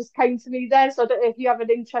that just came to me then. So I don't know if you have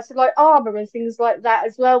an interest in like armor and things like that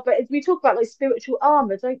as well. But we talk about like spiritual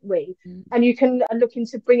armor, don't we? And you can look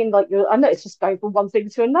into bringing like I know it's just going from one thing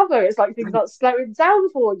to another. It's like things not slowing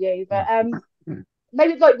down for you, but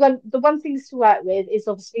maybe like the one thing to work with is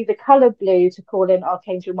obviously the color blue to call in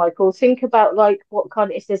Archangel Michael. Think about like what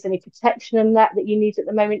kind, if there's any protection in that you need at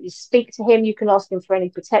the moment. You speak to him. You can ask him for any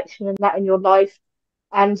protection in that in your life.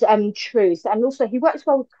 and truth. And also, he works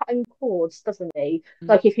well with cutting cords, doesn't he? Mm.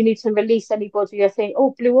 Like if you need to release anybody, you think,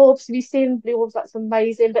 oh, blue orbs, have you seen blue orbs? That's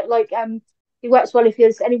amazing. But like he works well if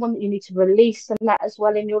there's anyone that you need to release and that as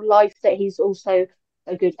well in your life, that he's also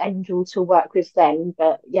a good angel to work with then.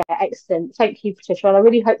 But yeah, excellent. Thank you, Patricia. And I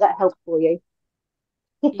really hope that helped for you.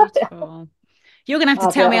 Beautiful. You're gonna have to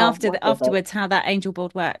Oh, tell me my pleasure. afterwards how that angel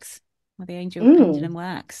board works, or the angel Mm. pendulum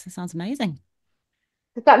works. It sounds amazing.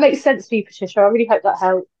 Does that make sense for you, Patricia? I really hope that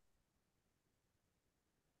helped.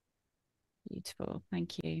 Beautiful.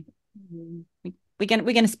 Thank you. Mm. We're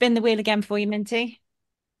gonna spin the wheel again for you, Minty.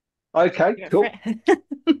 Okay, Go for cool.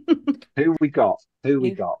 it. Who we got? Who we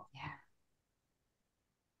You. got? Yeah.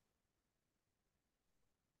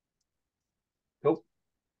 Cool.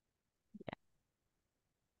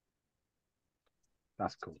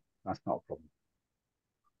 That's cool. That's not a problem.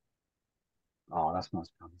 Oh, that's nice,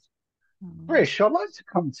 Thomas. Oh. Trish, I'd like to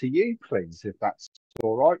come to you, please, if that's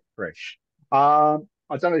all right, Trish. I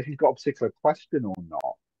don't know if you've got a particular question or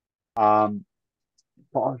not,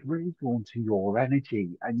 but I was really drawn to your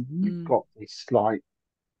energy, and you've Mm. got this like,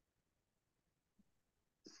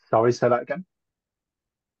 sorry, say that again.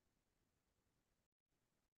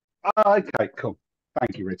 Okay, cool.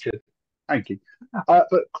 Thank you, Richard. Thank you. But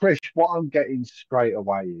Chris, what I'm getting straight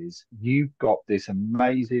away is you've got this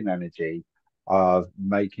amazing energy of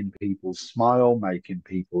making people smile, making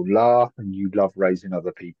people laugh, and you love raising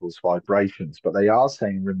other people's vibrations. But they are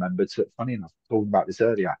saying, remember to, funny enough, talking about this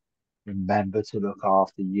earlier, remember to look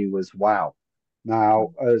after you as well.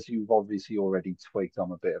 Now, as you've obviously already twigged,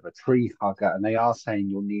 I'm a bit of a tree hugger, and they are saying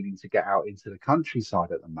you're needing to get out into the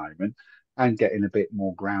countryside at the moment and getting a bit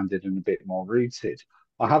more grounded and a bit more rooted.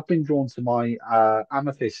 I have been drawn to my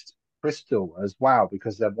amethyst crystal as well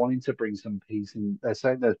because they're wanting to bring some peace and they're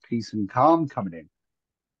saying there's peace and calm coming in.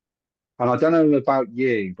 And I don't know about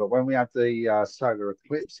you, but when we had the solar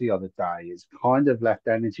eclipse the other day, it's kind of left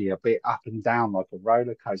energy a bit up and down like a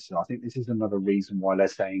roller coaster. I think this is another reason why they're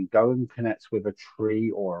saying go and connect with a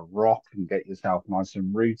tree or a rock and get yourself nice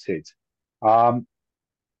and rooted. Um,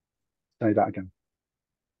 say that again.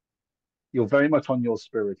 You're very much on your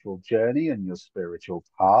spiritual journey and your spiritual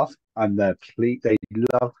path, and they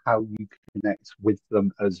love how you connect with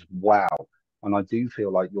them as well. And I do feel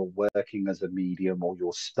like you're working as a medium, or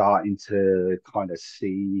you're starting to kind of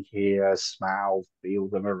see, hear, smell, feel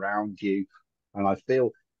them around you. And I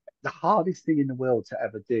feel the hardest thing in the world to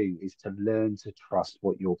ever do is to learn to trust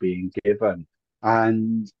what you're being given.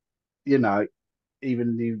 And you know,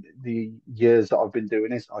 even the years that I've been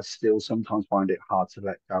doing this, I still sometimes find it hard to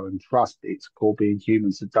let go and trust. It's called being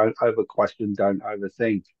human. So don't over question, don't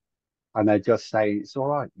overthink. And they're just saying, it's all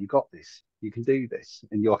right, you got this, you can do this.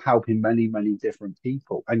 And you're helping many, many different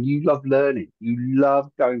people. And you love learning, you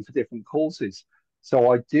love going for different courses.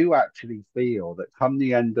 So I do actually feel that come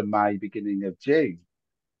the end of May, beginning of June,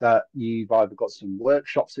 that you've either got some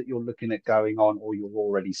workshops that you're looking at going on or you're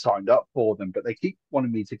already signed up for them, but they keep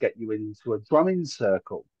wanting me to get you into a drumming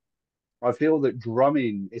circle. I feel that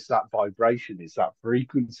drumming is that vibration, it's that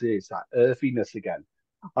frequency, it's that earthiness again.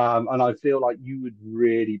 And I feel like you would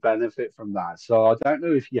really benefit from that. So I don't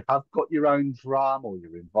know if you have got your own drum or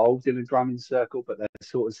you're involved in a drumming circle, but they're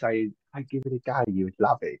sort of saying, hey, give it a go, you would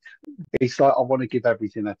love it. It's like I want to give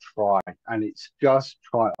everything a try. And it's just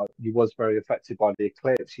try. You was very affected by the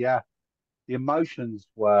eclipse. Yeah. The emotions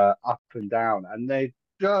were up and down, and they're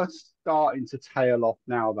just starting to tail off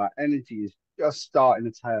now. That energy is just starting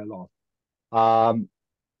to tail off.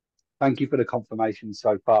 Thank you for the confirmation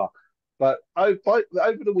so far. But over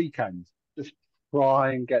the weekend, just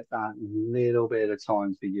try and get that little bit of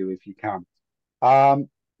time for you if you can. Um,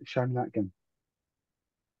 Show me that again.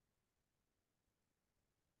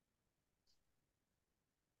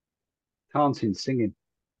 Chanting, singing.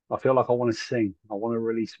 I feel like I want to sing. I want to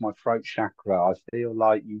release my throat chakra. I feel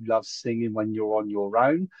like you love singing when you're on your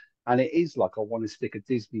own. And it is like I want to stick a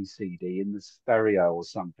Disney CD in the stereo or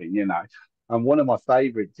something, you know. And one of my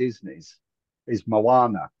favorite Disneys is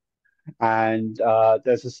Moana. And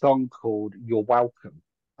there's a song called You're Welcome.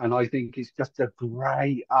 And I think it's just a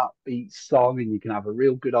great upbeat song, and you can have a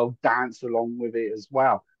real good old dance along with it as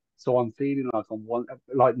well. So I'm feeling like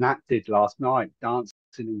like Nat did last night, dancing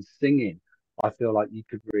and singing. I feel like you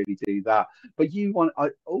could really do that. But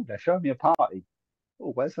oh, they're showing me a party.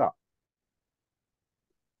 Oh, where's that?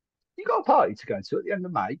 You got a party to go to at the end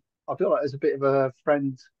of May. I feel like there's a bit of a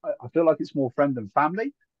friend. I feel like it's more friend than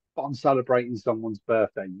family, but I'm celebrating someone's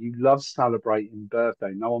birthday. You love celebrating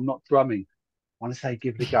birthday. No, I'm not drumming. I want to say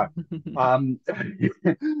give it a go. Um,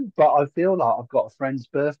 but I feel like I've got a friend's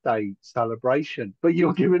birthday celebration, but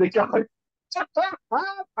you'll give it a go.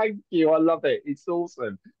 Thank you. I love it. It's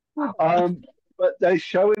awesome. Um, but they're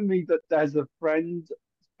showing me that there's a friend,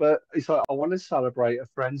 but it's like I want to celebrate a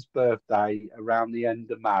friend's birthday around the end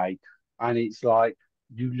of May, and it's like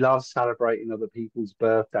you love celebrating other people's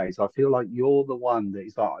birthdays. I feel like you're the one that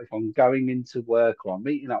is like, if I'm going into work or I'm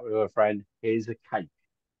meeting up with a friend, here's a cake.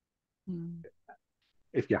 Mm.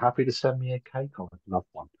 If you're happy to send me a cake, I would love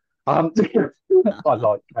one. I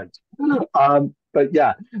like cake. But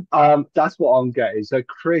yeah, that's what I'm getting. So,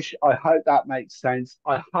 Krish, I hope that makes sense.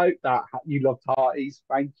 I hope that you love parties.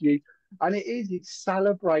 Thank you. And it's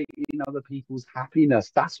celebrating other people's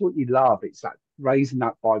happiness. That's what you love. It's that raising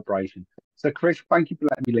that vibration. So, Krish, thank you for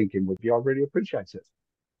letting me link in with you. I really appreciate it.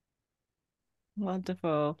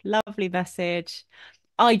 Wonderful. Lovely message.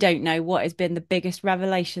 I don't know what has been the biggest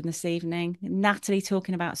revelation this evening. Natalie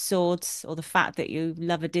talking about swords or the fact that you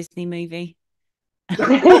love a Disney movie.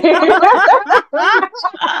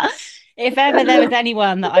 If ever there was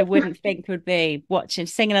anyone that I wouldn't think would be watching,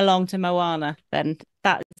 singing along to Moana, then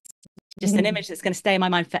that's just an image that's going to stay in my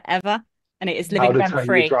mind forever. And it is How living to rent Train Your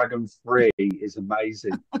free. Dragon 3 is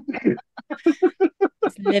amazing.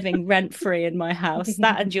 It's living rent free in my house.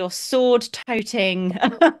 That and your sword toting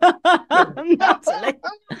Natalie.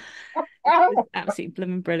 Absolutely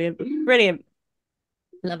blooming brilliant. Brilliant.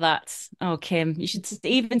 Love that. Oh, Kim, you should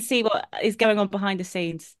even see what is going on behind the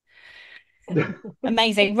scenes.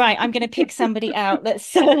 Amazing. Right, I'm going to pick somebody out.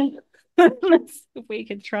 Let's let's see if we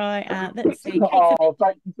can try. Let's see. Oh,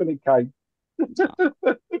 thank you for the cake.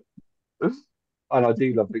 And I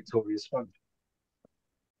do love Victoria's Sponge.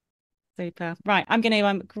 Super. Right, I'm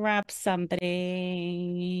going to grab somebody.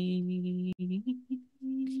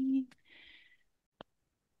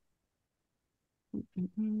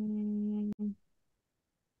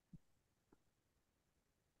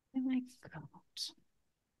 Oh my God.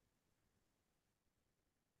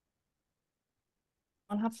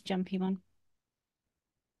 I'll have the jumpy one.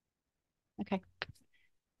 Okay.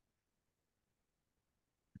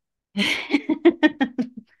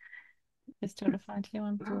 Just trying to find who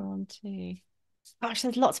I'm drawn to. Gosh,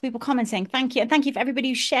 there's lots of people commenting. Thank you. And thank you for everybody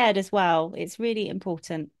who shared as well. It's really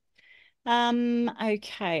important.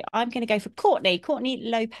 Okay, I'm going to go for Courtney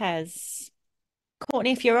Lopez.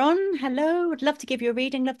 Courtney, if you're on, hello. I'd love to give you a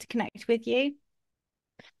reading, love to connect with you.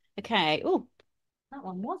 Okay. Oh, that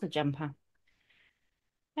one was a jumper.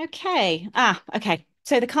 Okay. Okay.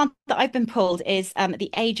 So the card that I've been pulled is the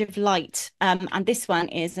Age of Light, and this one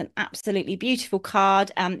is an absolutely beautiful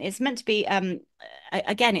card. It's meant to be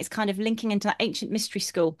again, it's kind of linking into that ancient mystery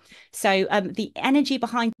school. So the energy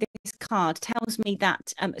behind this card tells me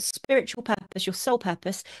that spiritual purpose, your soul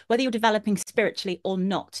purpose, whether you're developing spiritually or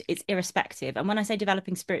not, it's irrespective. And when I say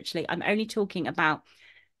developing spiritually, I'm only talking about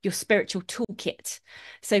your spiritual toolkit.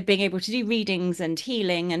 So being able to do readings and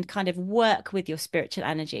healing and kind of work with your spiritual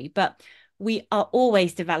energy. But we are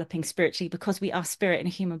always developing spiritually because we are spirit in a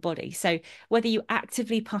human body. So whether you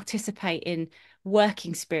actively participate in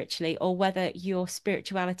working spiritually or whether your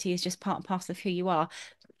spirituality is just part and parcel of who you are,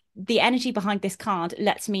 the energy behind this card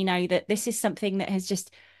lets me know that this is something that has just,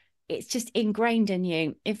 it's just ingrained in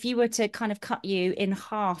you. If you were to kind of cut you in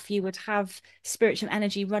half, you would have spiritual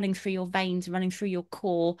energy running through your veins, running through your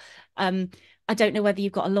core. I don't know whether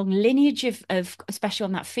you've got a long lineage of especially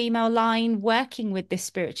on that female line, working with this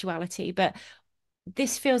spirituality, but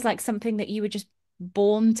this feels like something that you were just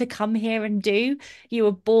born to come here and do. You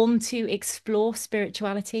were born to explore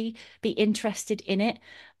spirituality, be interested in it.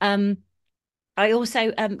 I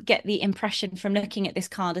also get the impression from looking at this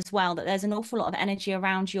card as well that there's an awful lot of energy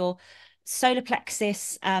around your solar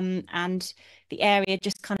plexus and the area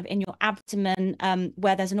just kind of in your abdomen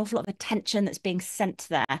where there's an awful lot of attention that's being sent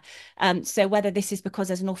there. So whether this is because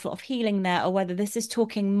there's an awful lot of healing there or whether this is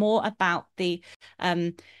talking more about the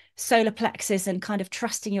solar plexus and kind of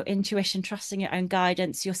trusting your intuition, trusting your own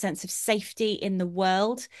guidance, your sense of safety in the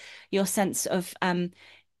world, your sense of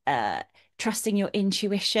trusting your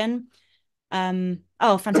intuition.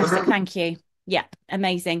 Oh, fantastic. Thank you. Yeah,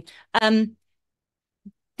 amazing.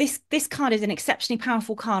 This card is an exceptionally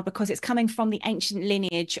powerful card because it's coming from the ancient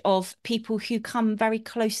lineage of people who come very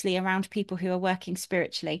closely around people who are working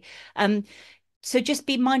spiritually. So just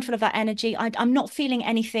be mindful of that energy. I'm not feeling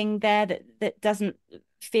anything there that doesn't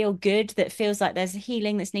feel good, that feels like there's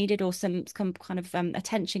healing that's needed or some kind of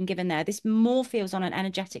attention given there. This more feels on an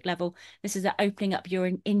energetic level. This is opening up your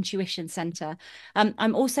intuition center.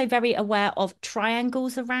 I'm also very aware of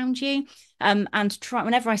triangles around you. And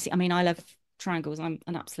whenever I see, I mean, I love triangles. I'm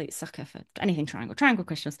an absolute sucker for anything triangle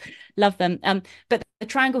crystals, love them. But the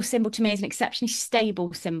triangle symbol to me is an exceptionally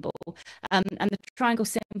stable symbol. And the triangle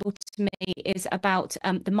symbol to me is about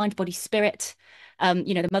the mind, body, spirit.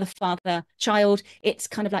 the mother, father, child. It's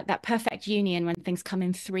kind of like that perfect union when things come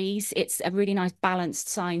in threes. It's a really nice balanced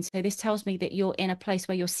sign. So this tells me that you're in a place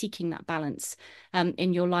where you're seeking that balance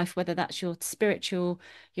in your life, whether that's your spiritual,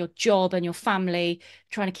 your job and your family,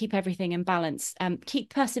 trying to keep everything in balance.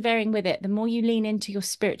 Keep persevering with it. The more you lean into your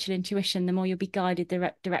spiritual intuition, the more you'll be guided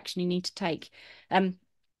the direction you need to take.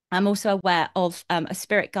 I'm also aware of a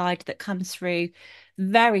spirit guide that comes through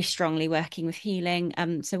very strongly working with healing.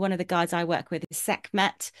 So one of the guides I work with is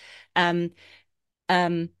Sekhmet, um,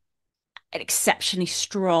 an exceptionally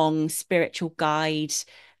strong spiritual guide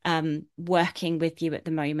working with you at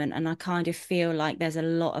the moment. And I kind of feel like there's a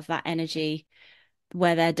lot of that energy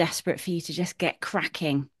where they're desperate for you to just get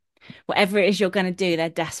cracking. Whatever it is you're going to do, they're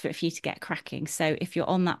desperate for you to get cracking. So if you're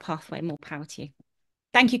on that pathway, more power to you.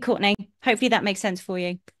 Thank you, Courtney. Hopefully that makes sense for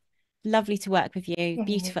you. Lovely to work with you.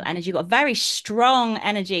 Beautiful energy. You've got very strong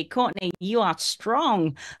energy. Courtney, you are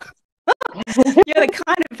strong. You're the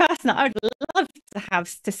kind of person that I would love to have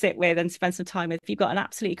to sit with and spend some time with. You've got an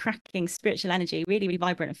absolutely cracking spiritual energy, really, really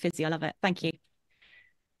vibrant and fizzy. I love it. Thank you.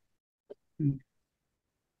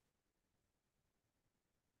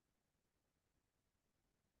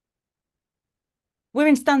 We're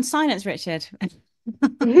in stunned silence, Richard.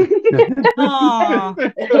 Oh.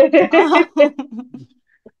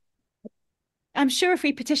 I'm sure if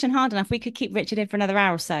we petition hard enough, we could keep Richard in for another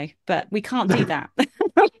hour or so, but we can't do that.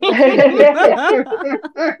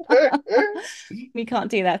 We can't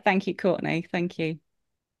do that. Thank you, Courtney. Thank you.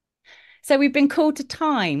 So we've been called to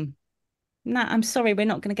time. Nat, I'm sorry, we're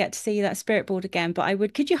not going to get to see that spirit board again, but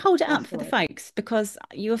could you hold it up for the folks? Because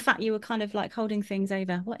you were kind of like holding things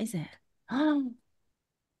over. What is it? Oh.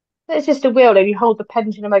 It's just a wheel, and you hold the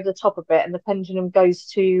pendulum over the top of it, and the pendulum goes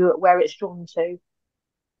to where it's drawn to.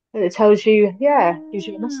 And it tells you, gives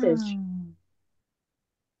you a message.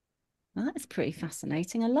 Well, that's pretty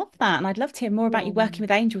fascinating. I love that. And I'd love to hear more about you working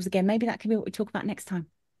with angels again. Maybe that can be what we talk about next time.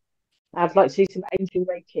 I'd like to do some angel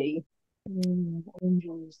Reiki.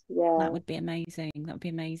 Angels, yeah. That would be amazing. That would be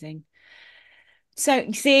amazing. So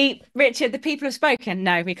you see, Richard, the people have spoken.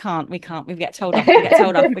 No, we can't. We get told off. We get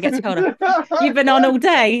told off. We get told off. You've been on all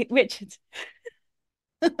day, Richard.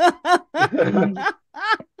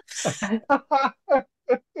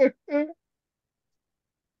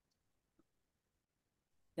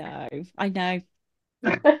 No, I know.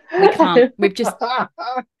 We can't.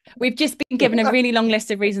 We've just been given a really long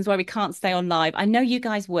list of reasons why we can't stay on live. I know you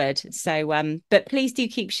guys would. So but please do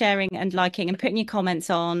keep sharing and liking and putting your comments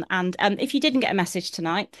on. And if you didn't get a message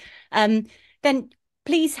tonight, then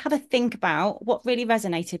please have a think about what really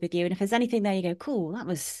resonated with you. And if there's anything there you go, cool, that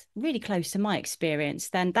was really close to my experience,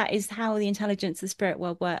 then that is how the intelligence of the spirit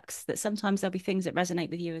world works, that sometimes there'll be things that resonate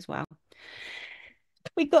with you as well.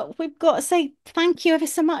 We've got to say thank you ever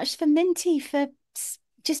so much for Minty for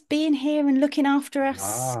just being here and looking after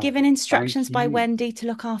us, given instructions by Wendi to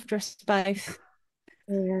look after us both.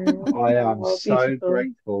 I am so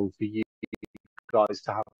grateful for you guys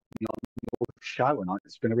to have me on your show, and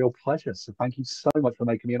it's been a real pleasure. So thank you so much for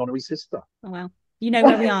making me an honorary sister. Oh, well, you know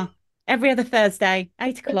where we are. Every other Thursday,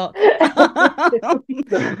 8 o'clock. I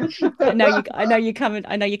know you come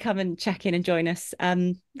and check in and join us.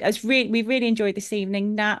 We really enjoyed this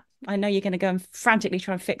evening. Nat, I know you're going to go and frantically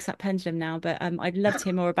try and fix that pendulum now, but I'd love to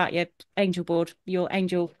hear more about your angel board, your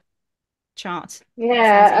angel chart.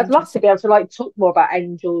 Yeah, I'd love to be able to talk more about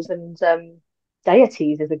angels, and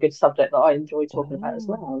deities is a good subject that I enjoy talking about as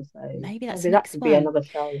well. So maybe that could be another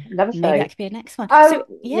show. Maybe that could be a next one. So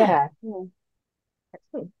yeah.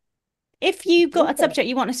 Excellent. If you've got a subject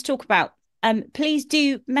you want us to talk about, please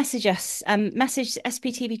do message us, message the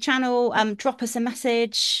SPtv channel, drop us a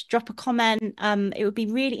message, drop a comment. It would be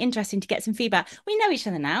really interesting to get some feedback. We know each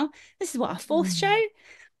other now. This is what, our fourth show?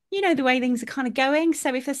 You know the way things are kind of going.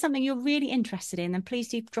 So if there's something you're really interested in, then please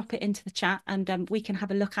do drop it into the chat, and we can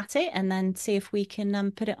have a look at it and then see if we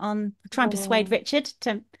can put it on, try and persuade Richard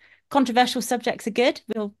to. Controversial subjects are good.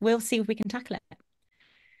 We'll see if we can tackle it.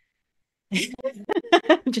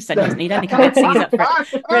 Just said he doesn't need any comments. He's up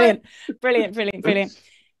for it. Brilliant.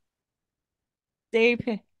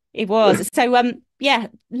 Super. It was. So yeah,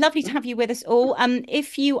 lovely to have you with us all.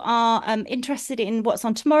 If you are interested in what's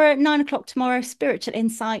on tomorrow, 9 o'clock tomorrow, Spiritual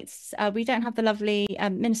Insights. We don't have the lovely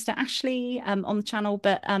Minister Ashley on the channel,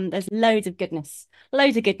 but there's loads of goodness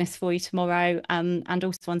for you tomorrow, and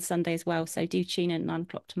also on Sunday as well. So do tune in at 9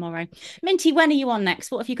 o'clock tomorrow. Minty, when are you on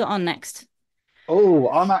next? What have you got on next? Oh,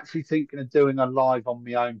 I'm actually thinking of doing a live on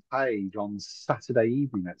my own page on Saturday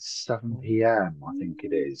evening at 7 p.m. I think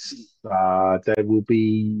it is. There will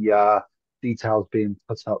be details being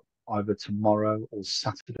put up either tomorrow or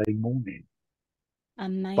Saturday morning. But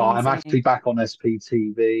I'm actually Amazing. back on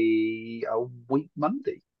SPtv a week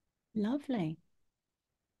Monday. Lovely.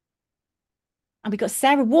 And we got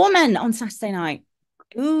Sarah Warman on Saturday night.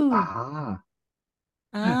 Ooh. Ah.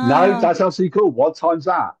 No, Ah, that's absolutely cool. What time's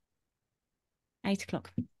that? 8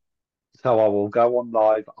 o'clock. So I will go on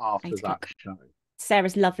live after 8 that o'clock. show.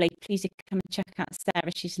 Sarah's lovely. Please do come and check out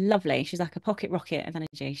Sarah. She's lovely. She's like a pocket rocket of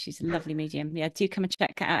energy. She's a lovely medium. Yeah, do come and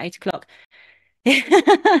check her out 8 o'clock.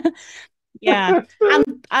 Yeah.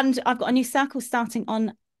 And I've got a new circle starting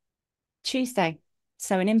on Tuesday.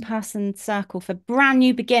 So an in-person circle for brand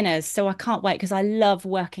new beginners. So I can't wait because I love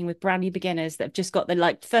working with brand new beginners that have just got the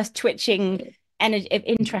like first twitching energy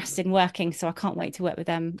interest in working. So I can't wait to work with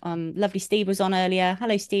them. Lovely Steve was on earlier.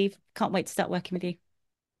 Hello, Steve. Can't wait to start working with you.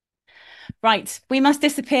 Right, we must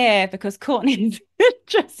disappear because Courtney's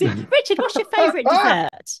interested. Richard, what's your favourite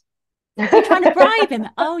dessert? You're trying to bribe him.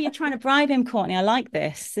 Oh, you're trying to bribe him, Courtney. I like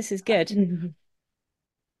this. This is good.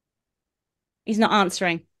 He's not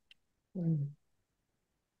answering.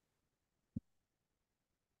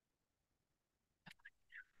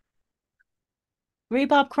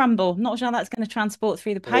 Rhubarb crumble. Not sure how that's going to transport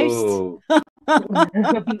through the post.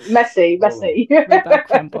 Oh. Messy. Rhubarb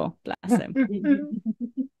crumble. Bless him.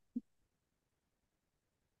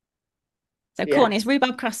 So Yeah. Courtney, it's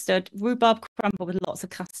rhubarb crumble with lots of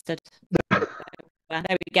custard. Well,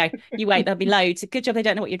 there we go. You wait, there'll be loads. Good job they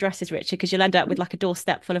don't know what your address is, Richard, because you'll end up with like a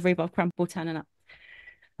doorstep full of rhubarb crumble turning up.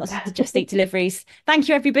 Lots of Just Eat deliveries. Thank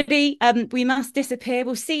you, everybody. We must disappear.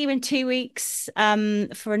 We'll see you in 2 weeks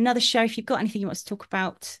for another show. If you've got anything you want to talk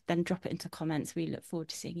about, then drop it into comments. We look forward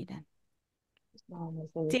to seeing you then.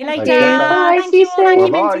 See you later. Okay, Bye. Thank See you you all. Thank you,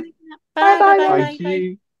 soon. bye-bye. Minty. Bye. Bye. Thank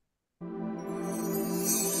you.